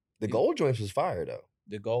 The gold joints was fire though.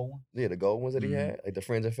 The gold one. Yeah, the gold ones that he Mhm. had, like the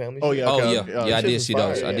friends and family. Oh, shit. yeah. Oh Okay, yeah, okay. yeah. I That shit did was see fire.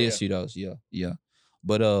 those. I Yeah, did yeah. see those. Yeah, yeah.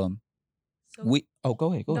 But So, we. Oh,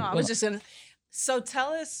 go ahead. Go no, ahead. I go was ahead. just gonna. So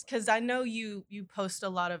tell us, because I know you post a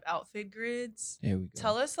lot of outfit grids. There we go.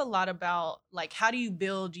 Tell us a lot about like how do you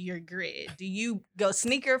build your grid? Do you go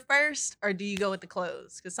sneaker first or do you go with the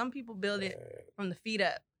clothes? Because some people build it from the feet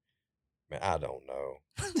up. Man, I don't know.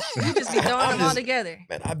 You just be throwing I'm them all just- together.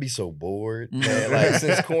 Man, I'd be so bored, Mhm. man. Like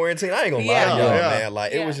since quarantine, I ain't gonna lie Yeah. to y'all, Yeah. man.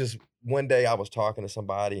 Like it was Yeah. just one day I was talking to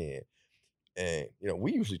somebody and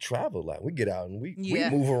we usually travel. Like we get out and we Yeah.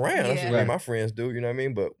 move around. That's Yeah. what me and Right. my friends do, you know what I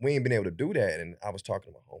mean? But we ain't been able to do that. And I was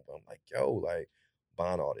talking to my homeboy. I'm like, yo, like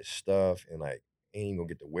buying all this stuff and like ain't gonna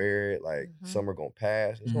get to wear it. Like Mhm. summer gonna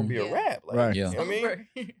pass. It's gonna be a Yeah. wrap. Like, Right. you Yeah. know what I mean? Over.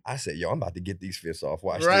 I said, yo, I'm about to get these fits off.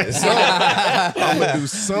 Watch Right. this. I'm gonna do Might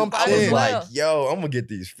something. I as was well. like, yo, I'm gonna get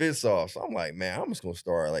these fits off. So I'm like, man, I'm just gonna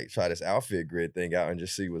start like try this outfit grid thing out and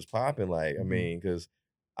just see what's popping. Like, I Mhm. mean, because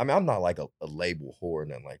I'm not like a label whore or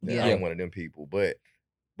nothing like that. Yeah. I ain't one of them people. But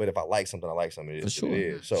if I like something, I like something. It For is sure. what it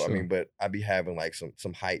is. So I Sure. mean, but I be having like some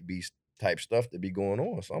hype beast type stuff to be going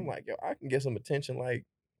on. So I'm like, yo, I can get some attention. Like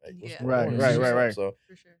what's Yeah. going Right, on? right, So- right, right. So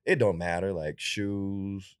For sure. it don't matter. Like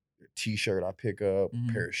shoes, t-shirt I pick up,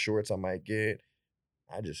 Mhm. pair of shorts I might get.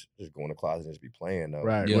 I just go in the closet and just be playing though.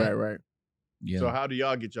 Right, Yeah. right. Yeah. So how do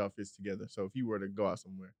y'all get y'all fits together? So if you were to go out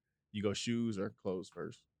somewhere, you go shoes or clothes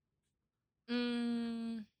first?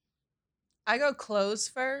 I go clothes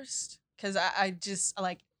first because I just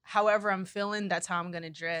like however I'm feeling, that's how I'm gonna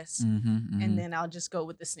dress. Mm-hmm, And then I'll just go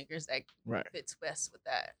with the sneakers that Right. fits best with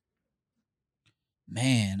that.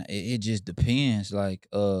 Man, it just depends. Like,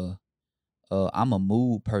 I'm a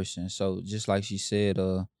mood person, so just like she said,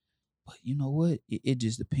 but you know what? It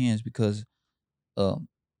just depends because,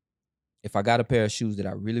 if I got a pair of shoes that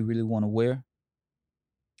I really, really want to wear,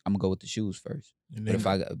 I'm gonna go with the shoes first. And But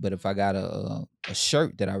then if I got a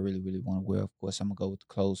shirt that I really, really want to wear, of course I'm gonna go with the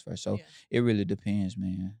clothes first. So Yeah. it really depends,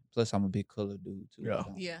 man. Plus I'm a big color dude too. Yeah.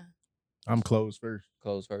 So Yeah. I'm clothes first.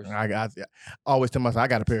 Clothes first. I always tell myself I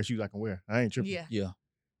got a pair of shoes I can wear. I ain't tripping. Yeah. Yeah.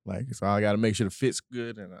 Like so, I got to make sure the fit's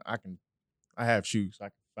good, and I have shoes. So I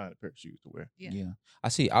can find a pair of shoes to wear. Yeah. Yeah. I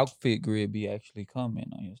see outfit grid be actually coming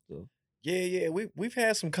on your stuff. Yeah, we've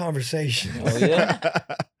had some conversations. Oh, yeah?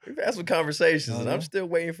 We've had some conversations, Oh, and yeah? I'm still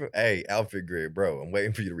waiting for. Hey, outfit grid, bro. I'm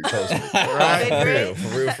waiting for you to repost it. Right. For real,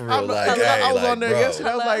 for real, for real. I'm- Like, I was hey, on there bro. yesterday.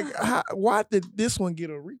 I was Hello? like, why did this one get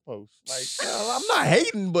a repost? Like, I'm not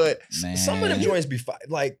hating, but Man. Some of them joints be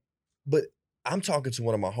like, but I'm talking to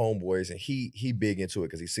one of my homeboys, and he big into it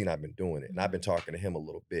because he's seen I've been doing it, and I've been talking to him a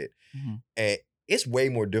little bit, Mhm. and it's way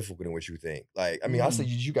more difficult than what you think. Like, I mean, I said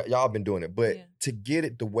y'all been doing it, but Yeah. to get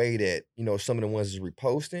it the way that some of the ones is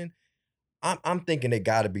reposting, I'm thinking they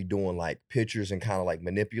got to be doing like pictures and kind of like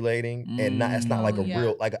manipulating, and it's not like Oh, a yeah.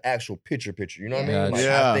 real like an actual picture. You know what I Yeah. mean? Like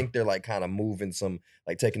Yeah. I think they're like kind of moving some,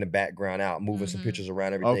 like taking the background out, moving some Mhm. pictures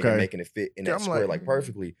around everything, Okay. and making it fit in Yeah, that I'm square like- like Mhm.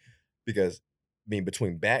 perfectly. Because I mean,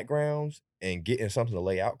 between backgrounds and getting something to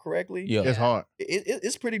lay out correctly, Yeah. It's hard.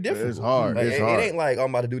 it's pretty difficult. hard. Like, It's it hard. ain't like I'm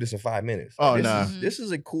about to do this in 5 minutes. Oh, Like, nah. this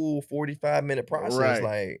is a cool 45-minute process. Right.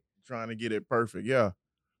 Like, Trying to get it perfect. Yeah.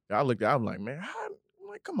 I looked at I'm like, man, I'm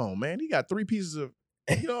like, come on, man. He got 3 pieces of,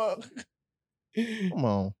 you know, come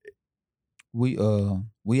on. We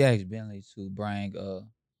asked Bentley to bring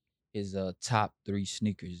his top 3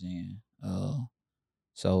 sneakers in.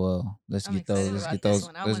 So let's I'm get those. excited Let's about get this those.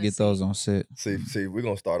 one. I Let's wanna get those see. on set. see, we're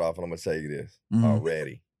gonna start off and I'm gonna tell you this Mhm.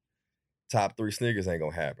 already. Top 3 sneakers ain't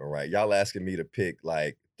gonna happen, right? Y'all asking me to pick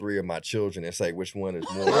like 3 of my children and say which one is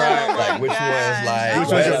more Right. like which Gosh, one's like I Which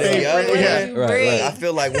one's better your than the favorite? other Yeah. one. Right. I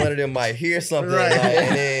feel like one of them might hear something Right. like,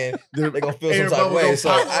 and then they're gonna feel some Air type of bubble way. gonna So,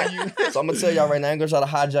 pop on you. so I'm gonna tell y'all right now, I ain't gonna try to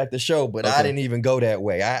hijack the show, but I Okay. didn't even go that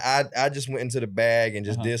way. I just went into the bag and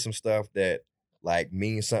just Uh-huh. did some stuff that like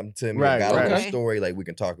means something to me. Right, Or got a right. little Okay. story like we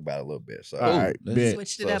can talk about it a little bit. So, All right, Let's- bet.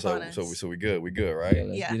 Switched it up on us. so we good, right? Yeah,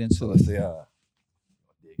 let's Yeah. get into So it. let's see.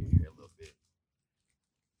 Dig in here a little bit.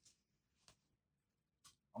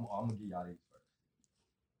 I'm gonna give y'all these first.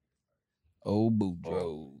 Oh,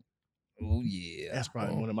 Boudreaux. Oh yeah. That's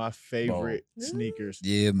probably Boom. one of my favorite Boom. sneakers.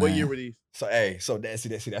 Yeah, man. What year were these? So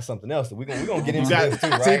that's something else. We gonna get You into got- this too,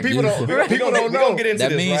 right? See, people don't, Beautiful. people don't we gonna know. get into That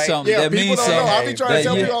this, means right? something. Yeah, That people means don't know. something. I be trying to That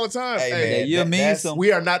tell year- people all the time. Hey, Hey, man, That year means that's- something.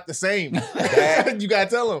 we are not the same. That- You gotta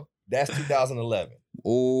tell them. That's 2011.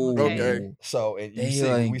 Oh, Okay. So and you They see,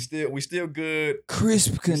 like- we still good.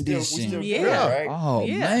 crisp We condition. still Yeah. good, right? Oh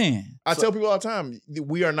Yeah. man. I So- tell people all the time,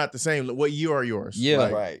 we are not the same. What year are yours? Yeah.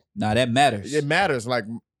 Like, Right. Now that matters. it matters. Like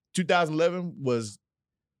 2011 was,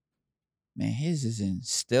 Man, his is in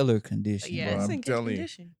stellar condition. Yeah, bro, it's I'm in good telling you.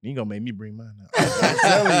 condition. you gonna make me bring mine out. I'm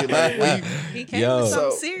telling you, like, when you- He came Yo. with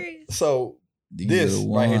something So- serious. So These this are the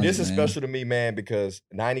right here, ones, this is man. special to me, man, because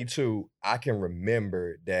 92, I can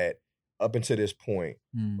remember that up until this point,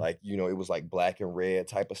 Hmm. like, you know, it was like black and red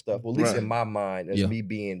type of stuff. Well, at least Right. in my mind, as Yeah. me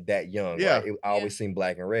being that young, Yeah. right, I always seen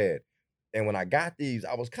black and red. And when I got these,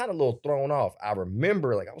 I was kind of a little thrown off. I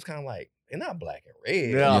remember, like, I was kind of like, they're not black and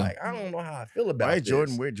red. Yeah. Like, I don't know how I feel about right,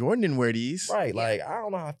 this. Jordan didn't wear these. Right, like I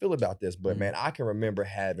don't know how I feel about this, but Mhm. man, I can remember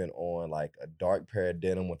having on like a dark pair of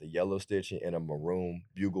denim with a yellow stitching and a maroon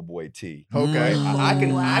Bugle Boy tee. Okay. Mm. I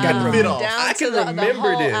can got the fit off. Down I to can the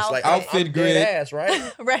remember whole this. Like I'm outfit dead grid. ass,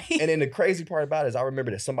 right? right. And then the crazy part about it is I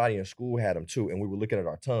remember that somebody in school had them too, and we were looking at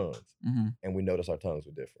our tongues Mhm. and we noticed our tongues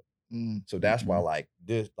were different. Mm. So that's why Mhm. like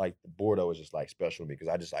this, like the Bordeaux is just like special to me because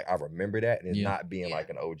I just like I remember that and it's Yeah. not being Yeah. like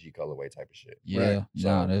an OG colorway type of shit. Yeah. Right.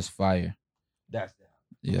 Nah, So- that's fire. That's that.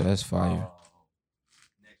 Yeah, that's fire.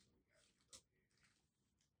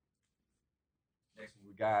 Next one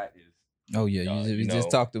we got is Oh yeah, we you just know,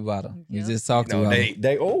 talked about them. We Yeah. just talked you know, about they them.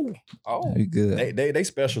 they We good. they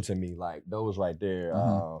special to me. Like those right there.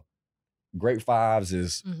 Uh-huh. Great Fives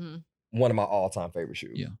is hmm one of my all time favorite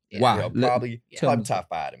shoes. Yeah. Yeah. Why? You know, Let- probably Yeah. probably top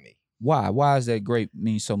 5 to me. Why? Why is that grape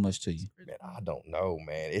mean so much to you? Man, I don't know,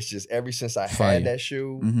 man. It's just ever since I Fire. had that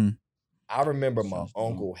shoe, Mm-hmm. I remember my Sounds dope.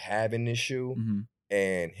 uncle having this shoe Mm-hmm.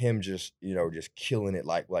 and him just, you know, just killing it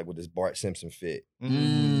like with this Bart Simpson fit.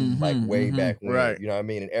 Mm. Like way Mhm. back when. Right. You know what I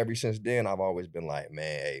mean? And ever since then, I've always been like,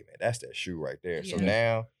 man, hey, man, that's that shoe right there. So Yeah.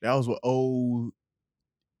 now, That was what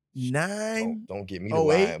 09. don't get me to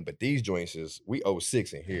 08? lying, but these joints is we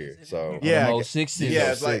 06 in here. So Yeah, I Oh, get- 60s.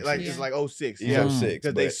 Yeah, it's like 06. it's like 06. These Yeah, 06,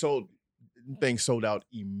 because they but- sold things sold out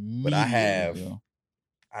immediately. But I have Yeah.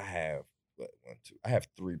 I have what, 1, 2. I have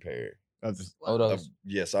 3 pair. Of the- Oh, those.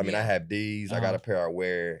 Yes, I mean I Yeah. have these. I got Uh-huh. a pair I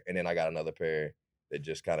wear, and then I got another pair that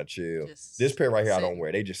just kind of chill. Just This pair right here I sit. don't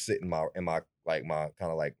wear. They just sit in my like my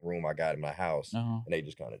kind of like room I got in my house, Uh-huh. and they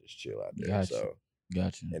just kind of just chill out there. Gotcha. So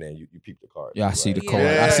Gotcha. and then you peep the card. Yeah, I too, see the right? card.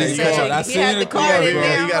 Yeah, I see the yeah, card. yeah. I He see had the the card. card in Yeah,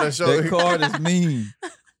 there. you gotta show That card is mean. All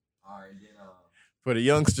right, then for the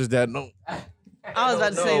youngsters that know, I was about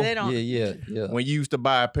to say they don't. Yeah. when you used to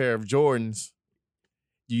buy a pair of Jordans,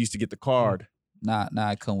 you used to get the card. Now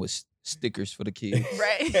it come with stickers for the kids.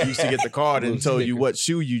 Right. You used to get the card and Little told you sticker. what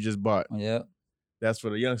shoe you just bought. Yeah, That's for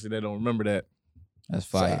the youngsters that don't remember that. that's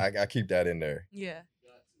So fire. I keep that in there. Yeah.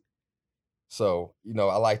 So, you know,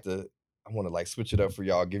 I want to like switch it up for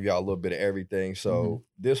y'all, give y'all a little bit of everything. So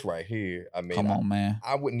this right here, I mean, Come on, man.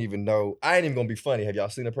 I wouldn't even know. I ain't even gonna be funny. Have y'all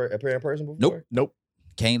seen a pair in person before? Nope. Nope.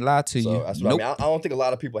 Can't lie to So you. that's what Nope. I mean. I don't think a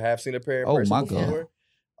lot of people have seen a pair in Oh, person my God.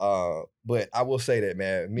 before. But I will say that,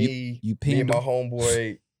 man, me you and pinned my them?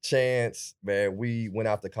 homeboy Chance, man, we went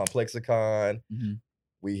out to Complexicon. Mhm.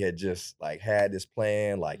 we had just like had this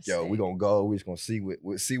plan, like, yo, we gonna go, we just gonna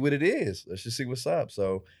see what it is. Let's just see what's up.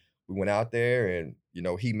 So we went out there, and you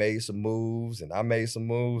know, he made some moves and I made some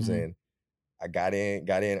moves, and I got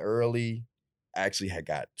in early. I actually had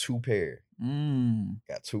got 2 pair.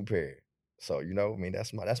 Got 2 pair. So, you know, I mean,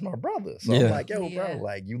 that's my brother. So I'm like, yo, bro,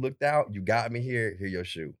 like, you looked out, you got me here your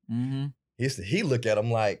shoe. He look at him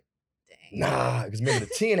like, nah, because remember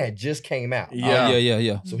the 10 had just came out.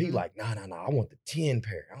 Yeah. So he like, nah, I want the 10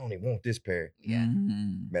 pair. I don't even want this pair.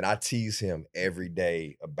 Man, I tease him every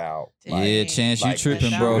day about Chance, you like,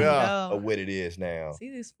 tripping, bro. Of what it is now. See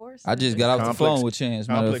these forces. I just got off the phone with Chance.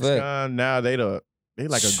 Complex Con, now they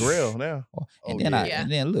like a grill now. And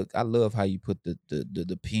then look, I love how you put the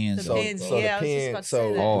pins. The pins, I was just about to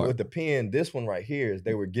say that. With the pin, this one right here is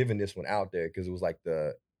they were giving this one out there because it was like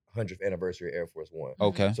the 100th anniversary of Air Force One.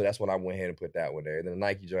 Okay. So that's when I went ahead and put that one there. And then the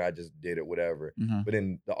Nike joint, I just did it, whatever. But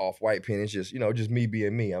then the off-white pin, it's just, you know, just me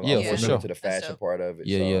being me. I'm for sure. to the fashion part of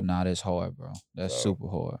it. Nah, that's hard, bro. That's super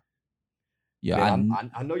hard. Yeah,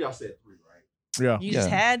 man, I know y'all said 3, right? Yeah. You just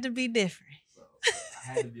had to be different. So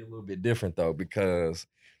I had to be a little bit different though, because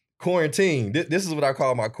quarantine. This is what I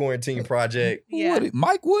call my quarantine project.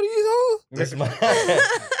 Mike Woody is on? This is my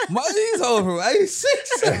he's over from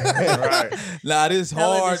 86. Right. Nah, this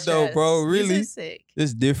hard though, bro. Really, sick.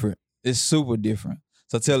 It's different. It's super different.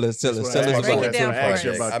 So tell us Break about it down that. for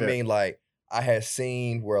us. I mean, like, I had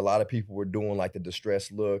seen where a lot of people were doing like the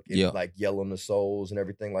distressed look and like yellow on the soles and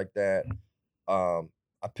everything like that. I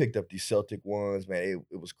picked up these Celtic ones, man.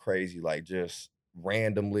 It was crazy. Like, just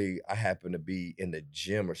randomly, I happened to be in the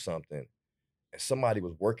gym or something, and somebody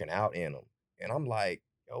was working out in them, and I'm like,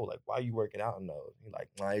 yo, like, why are you working out in those? He's like,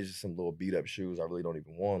 nah, it's just some little beat up shoes. I really don't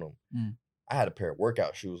even want them. I had a pair of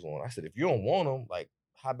workout shoes on. I said, if you don't want them, like,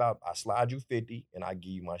 how about I slide you 50 and I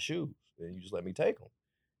give you my shoes, and you just let me take them?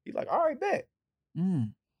 He's like, all right, bet. Wow.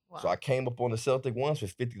 So I came up on the Celtic ones for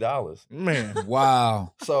 $50. Man.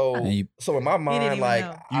 Wow. So in my mind,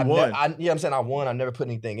 like, you won. I'm saying I won. I never put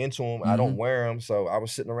anything into them. I don't wear them. So I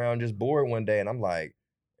was sitting around just bored one day, and I'm like,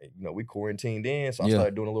 you know, we quarantined in. So I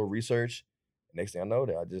started doing a little research. Next thing I know,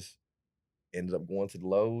 that I just ended up going to the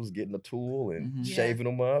Lowe's, getting a tool and shaving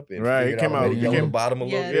them up, and it came out the bottom a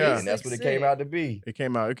little bit, and that's what it came out to be. It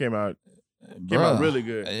came out really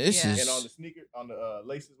good. And on the sneaker, on the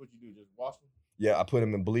laces, what you do? Just wash them? Yeah, I put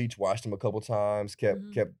them in bleach, washed them a couple times, kept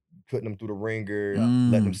putting them through the ringer,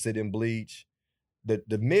 letting them sit in bleach. The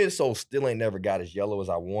midsole still ain't never got as yellow as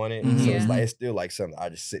I wanted. So it's like, it's still like something I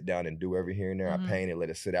just sit down and do every here and there. I paint it, let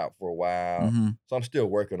it sit out for a while. So I'm still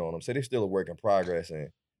working on them. So they're still a work in progress. And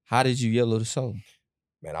how did you yellow the sole?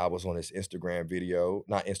 Man, I was on this on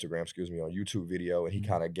YouTube video, and he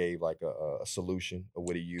kind of gave like a solution of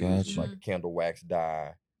what he used, like a candle wax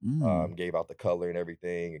dye. Gave out the color and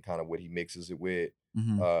everything, and kind of what he mixes it with.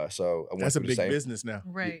 So I went that's a through big the same business now,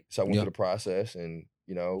 right? So I went through the process, and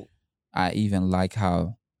you know, I even like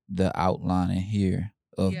how the outlining here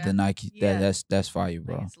of the Nike that's fire,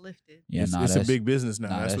 bro. It's lifted. Yeah, it's a big business now.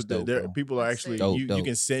 Nah, that's what dope, people are actually. You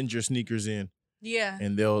can send your sneakers in,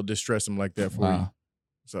 and they'll distress them like that for you.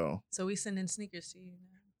 So we send in sneakers to you now.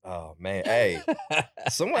 Oh man, hey,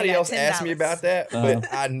 somebody else asked me about that,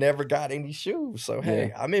 but I never got any shoes. So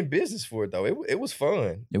hey, I'm in business for it though. It was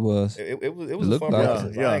fun. It was. It was a fun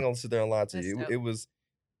process. I ain't gonna sit there and lie to you.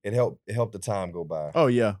 It helped the time go by. Oh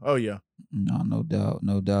yeah. No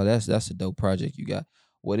doubt. That's a dope project you got.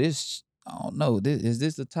 What is? I don't know. Is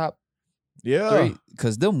this the top? Yeah. 3?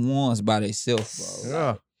 Because them ones by themselves, bro.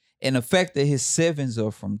 Yeah. And the fact that his 7s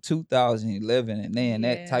are from 2011 and they in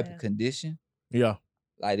that type of condition. Yeah.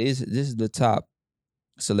 Like this is the top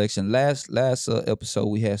selection. Last episode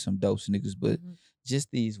we had some dope sneakers, but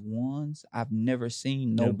just these ones I've never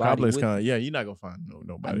seen nobody with. Yeah, you're not gonna find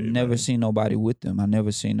nobody. I've never seen nobody with them. I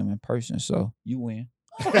never seen them in person. So you win.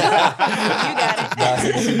 You got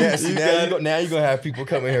it. Now you're gonna have people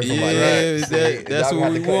coming here from that's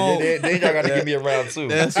what we want. Then y'all got to give me a round 2.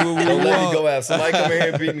 That's what we want. Don't let me go out. Somebody come in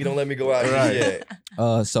here and beat me. Don't let me go out yet.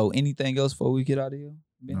 So anything else before we get out of here?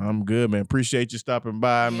 Ben? I'm good, man. Appreciate you stopping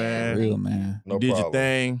by, man. Real, man. No you did problem. your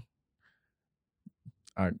thing.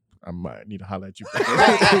 I might need to holler at you.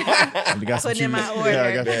 I got Putting in my order. Yeah,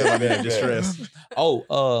 I got that distress.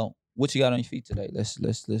 What you got on your feet today? Let's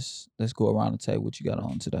go around the table. What you got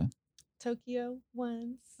on today? Tokyo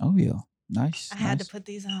ones. Oh yeah, nice. I had to put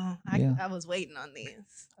these on. I was waiting on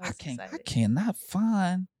these. I cannot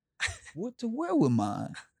find what to wear with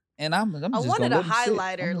mine. And I'm just wanted gonna a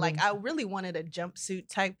highlighter. Like I really wanted a jumpsuit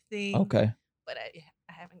type thing. Okay. But I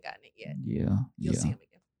haven't gotten it yet. Yeah. You'll see him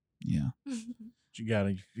again. Yeah. What you got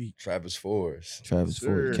on your feet? Travis Force.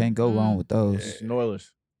 Ford. Can't go wrong with those.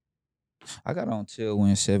 Noilers. I got on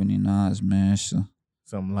Tailwind 79s, man. So,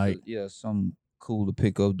 Something like yeah, some cool to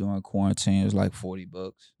pick up during quarantine. It's like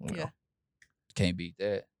 $40. Yeah. Can't beat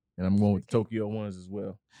that. and I'm going with Okay. Tokyo ones as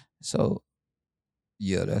well. So,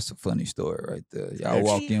 yeah, that's a funny story right there. Y'all Extra-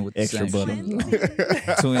 walked in with the extra same butter.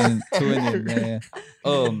 shoes on. Twin,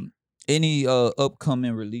 man. Any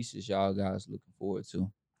upcoming releases y'all guys looking forward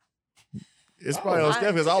to? It's probably on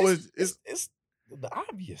Steph because always It's the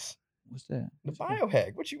obvious. What's that? The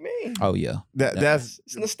biohack. What you mean? Oh yeah, that's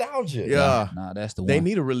It's nostalgia. Yeah. Nah, that's the one. they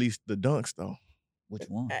need to release the dunks though. Which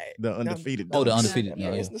one? Hey, The undefeated. Oh, the dunks. undefeated.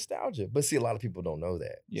 Yeah, Yeah, it's nostalgia. But see, a lot of people don't know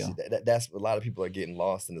that. Yeah. See, that's a lot of people are getting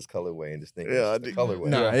lost in this colorway and just thinking Yeah, it's the colorway.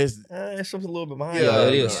 Nah, Yeah. it's It's something a little bit behind Yeah,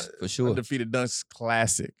 it. it is for sure. undefeated dunks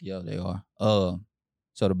classic. Yeah, they are.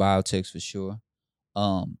 So the biotechs for sure.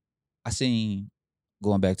 I seen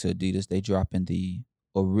going back to Adidas, they dropping the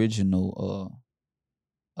original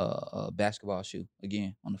basketball shoe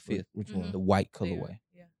again on the 5th. Which Mhm. one? The white They are, colorway.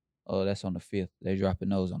 Yeah. That's on the 5th. They dropping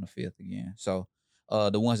those on the 5th again. So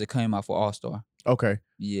the ones that came out for All Star, Okay,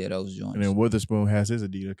 yeah, those joints. and then Witherspoon has his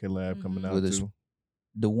Adidas collab coming out Withers- too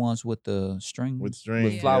the ones with the string, with string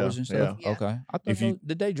with Yeah. flowers yeah, and stuff. Yeah. Okay, I thought If you-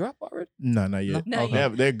 did they drop already? No, not yet. No, Okay. yeah.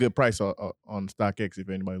 They're a good price on StockX if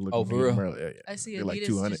anybody looking. Oh, to for get them real? early. Yeah. I see They're Adidas like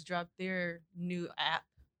 200. just dropped their new app,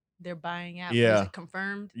 their buying app. Yeah. Was it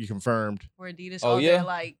confirmed You confirmed. for Adidas? Oh, All yeah? their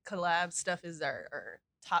like collab stuff is our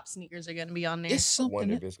top sneakers are gonna be on there. It's I wonder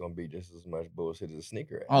something. if it's gonna be just as much bullshit as a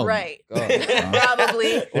sneaker. app. Oh, my Right. God. Probably.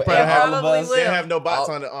 They They probably have- probably us- will. They have no bots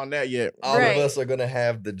All- on that yet. All Right. of us are gonna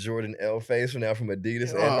have the Jordan L face from now from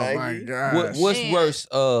Adidas Oh and Nike. my gosh. What's Man. worse,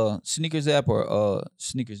 sneakers app or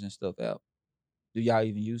sneakers and stuff app? Do y'all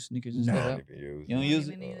even use sneakers and No. stuff I app? don't even use You don't it. use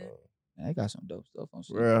it? either. Man, they got some dope stuff on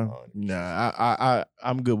sneakers. Well, nah,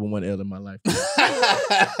 I'm good with one L in my life.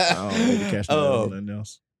 I don't need to catch nothing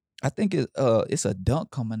else. I think it's a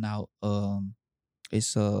dunk coming out.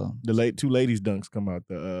 It's The two ladies dunks come out.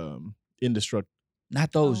 The Indestruct.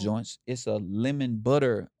 not those Oh. joints. It's a lemon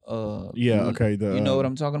butter. Yeah. Okay. The You know what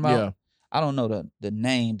I'm talking about? Yeah. I don't know the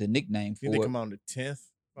nickname I for think they it. come out on the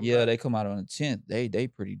 10th. Yeah, they come out on the 10th. They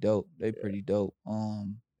pretty dope. They pretty dope.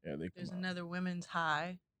 Yeah, they There's come out. another women's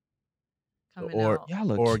high The coming out. Y'all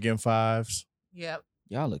look Oregon 5s Yep.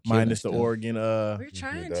 Y'all look minus the killing stuff. Oregon. We're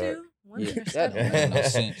trying dog. to. One Yeah, more that step. don't make no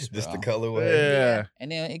sense, Just the bro. colorway. Yeah.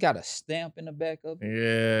 And then it got a stamp in the back of it.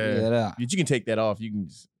 Yeah. Yeah, But you can take that off. You can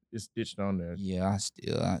just stitch it on there. yeah. I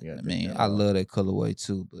Yeah, take mean, that I off. love that colorway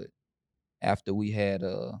too. But after we had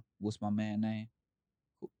what's my man name?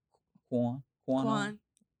 Quan. Quan.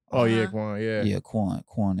 Oh yeah, Uh-huh. Quan. Yeah. Yeah,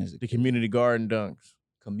 Quan is The community garden dunks.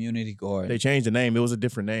 community garden. They changed the name. It was a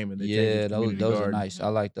different name, and they changed it Yeah, to those Community are Garden. nice. I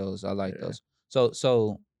like those. I like Yeah. those.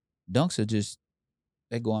 So dunks are just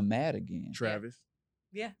they going mad again Travis.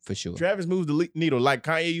 Yeah. for sure. Travis moved the needle like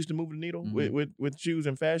Kanye used to move the needle Mhm. with shoes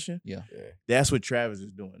and fashion. Yeah, Yeah. That's what Travis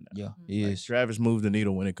is doing now. yeah, Mhm. he Like, is. Travis moved the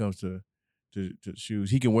needle when it comes to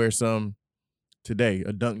shoes. He can wear some today,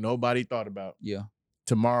 a dunk nobody thought about. Yeah,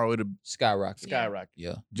 Tomorrow it'll skyrocket. skyrocket.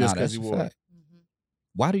 Yeah, Just Nah, 'cause he that's a wore it. fact. Mhm.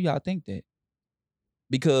 Why do y'all think that?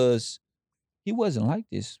 Because he wasn't like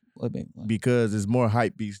this. Because it's more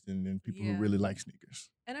hype beast than people who Yeah. really like sneakers.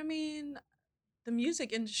 And I mean, the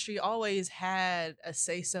music industry always had a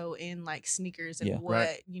say so in like sneakers and Yeah. what,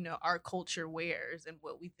 Right. our culture wears and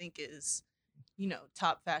what we think is,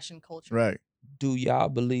 top fashion culture. Right. Do y'all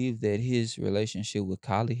believe that his relationship with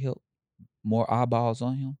Kylie helped more eyeballs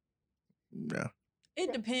on him? Yeah.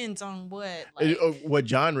 It depends on what What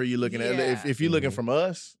genre you looking at? Yeah. If you're looking Mhm. from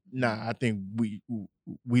us, nah, I think we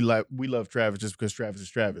love Travis just because Travis is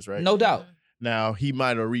Travis, right? No doubt. Mhm. Now he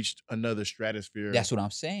might have reached another stratosphere. That's what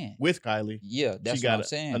I'm saying. with Kylie. Yeah, that's she what got I'm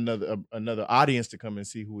saying. another audience to come and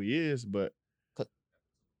see who he is, but Cut.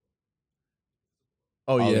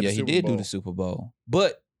 oh Oh, yeah, yeah, the he Super did do Bowl. the Super Bowl.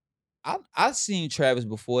 But I seen Travis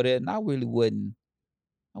before that, and I really wasn't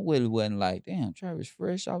like, damn, Travis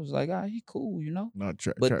fresh. I was like, he cool, you know. Not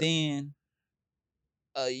But then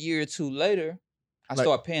a year or two later, I Like-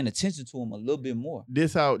 started paying attention to him a little bit more.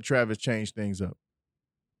 this how Travis changed things up.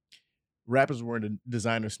 Rappers were wearing the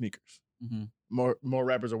designer sneakers. Mm-hmm. More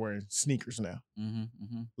rappers are wearing sneakers now. Mm-hmm.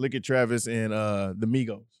 Mm-hmm. Look at Travis and the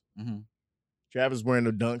Migos. Mm-hmm. Travis wearing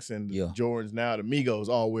the Dunks and the Yeah. Jordans now. The Migos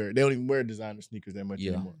all wear. They don't even wear designer sneakers that much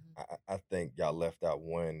Yeah. anymore. I think y'all left out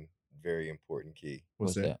one very important key.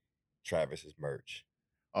 What's that? Travis's merch.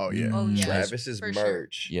 Oh yeah. Oh, yeah. Travis's for sure.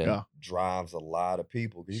 merch Yeah. Yeah. drives a lot of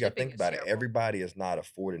people because you got to Shipping think is about it. terrible. Everybody is not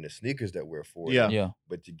affording the sneakers that we're affording. Yeah. Yeah.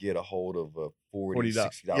 But to get a hold of a $40, $40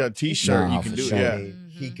 $60 yeah, t-shirt, Nah, you can for do sure. it.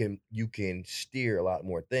 Yeah. Mhm. You can steer a lot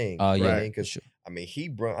more things. Oh you know what yeah. I mean? for 'Cause sure. I mean, he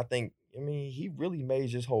brought. I think I mean, he really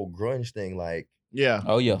made this whole grunge thing like Yeah.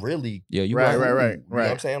 Oh yeah. really Yeah, you Right, right. right, right, You know what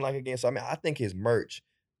right. I'm saying? Like again, so I mean, I think his merch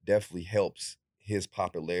definitely helps his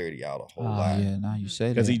popularity out a whole Oh lot. yeah, now you Mhm. say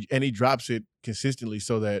Because that. he drops it consistently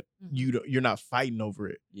so that Mhm. you're not fighting over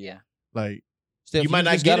it. Yeah. Like Steph, you might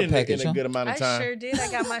not just get got it in, package, in a huh? good amount of I time. sure did.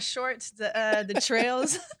 I got my shorts, the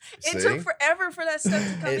trails. It See? took forever for that stuff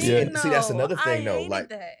to come And in. see, that's though. another thing, I though. hated Like,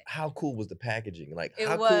 that. how cool was the packaging? Like, It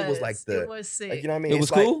how was. cool was like It was sick. like, you know what I mean? It was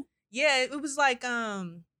It's like, cool. Yeah, it was like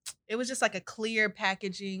it was just like a clear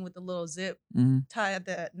packaging with a little zip Mm-hmm. tie at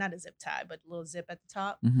the not a zip tie, but a little zip at the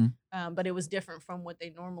top. Mm-hmm. But it was different from what they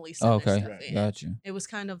normally send their Okay, stuff in. got you. It was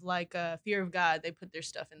kind of like Fear of God. They put their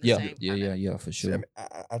stuff in the Yeah, same. yeah, for see, sure. I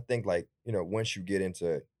mean, I think like, you know, once you get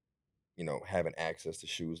into, you know, having access to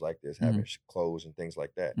shoes like this, having clothes and things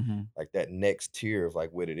like that, Mm-hmm. like that next tier of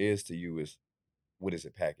like what it is to you is, what is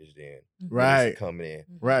it packaged in? Mhm. What is Right. it coming in?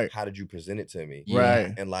 Right. How did you present it to me? Yeah.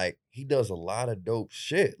 Right. And like he does a lot of dope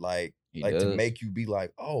shit, like He to does. make you be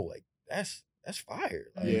like, oh, like that's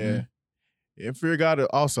fire. Like, Yeah. And Fear God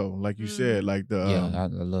also, like you said, like the Yeah, I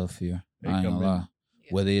love Fear. they I ain't come gonna in- lie.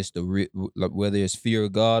 Whether it's whether it's Fear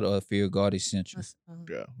of God or Fear of God Essential.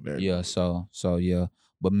 yeah, there you Yeah, go. so yeah.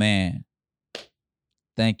 But man,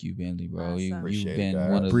 thank you, Bentley, bro. Awesome. You've Appreciate it, been guys.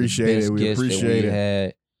 one of Appreciate the it. best We guests that appreciate we it.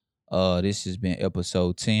 had. This has been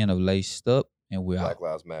episode 10 of Laced Up, and we're Black out.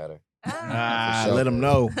 Lives Matter. Ah, For sure. let them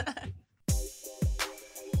know.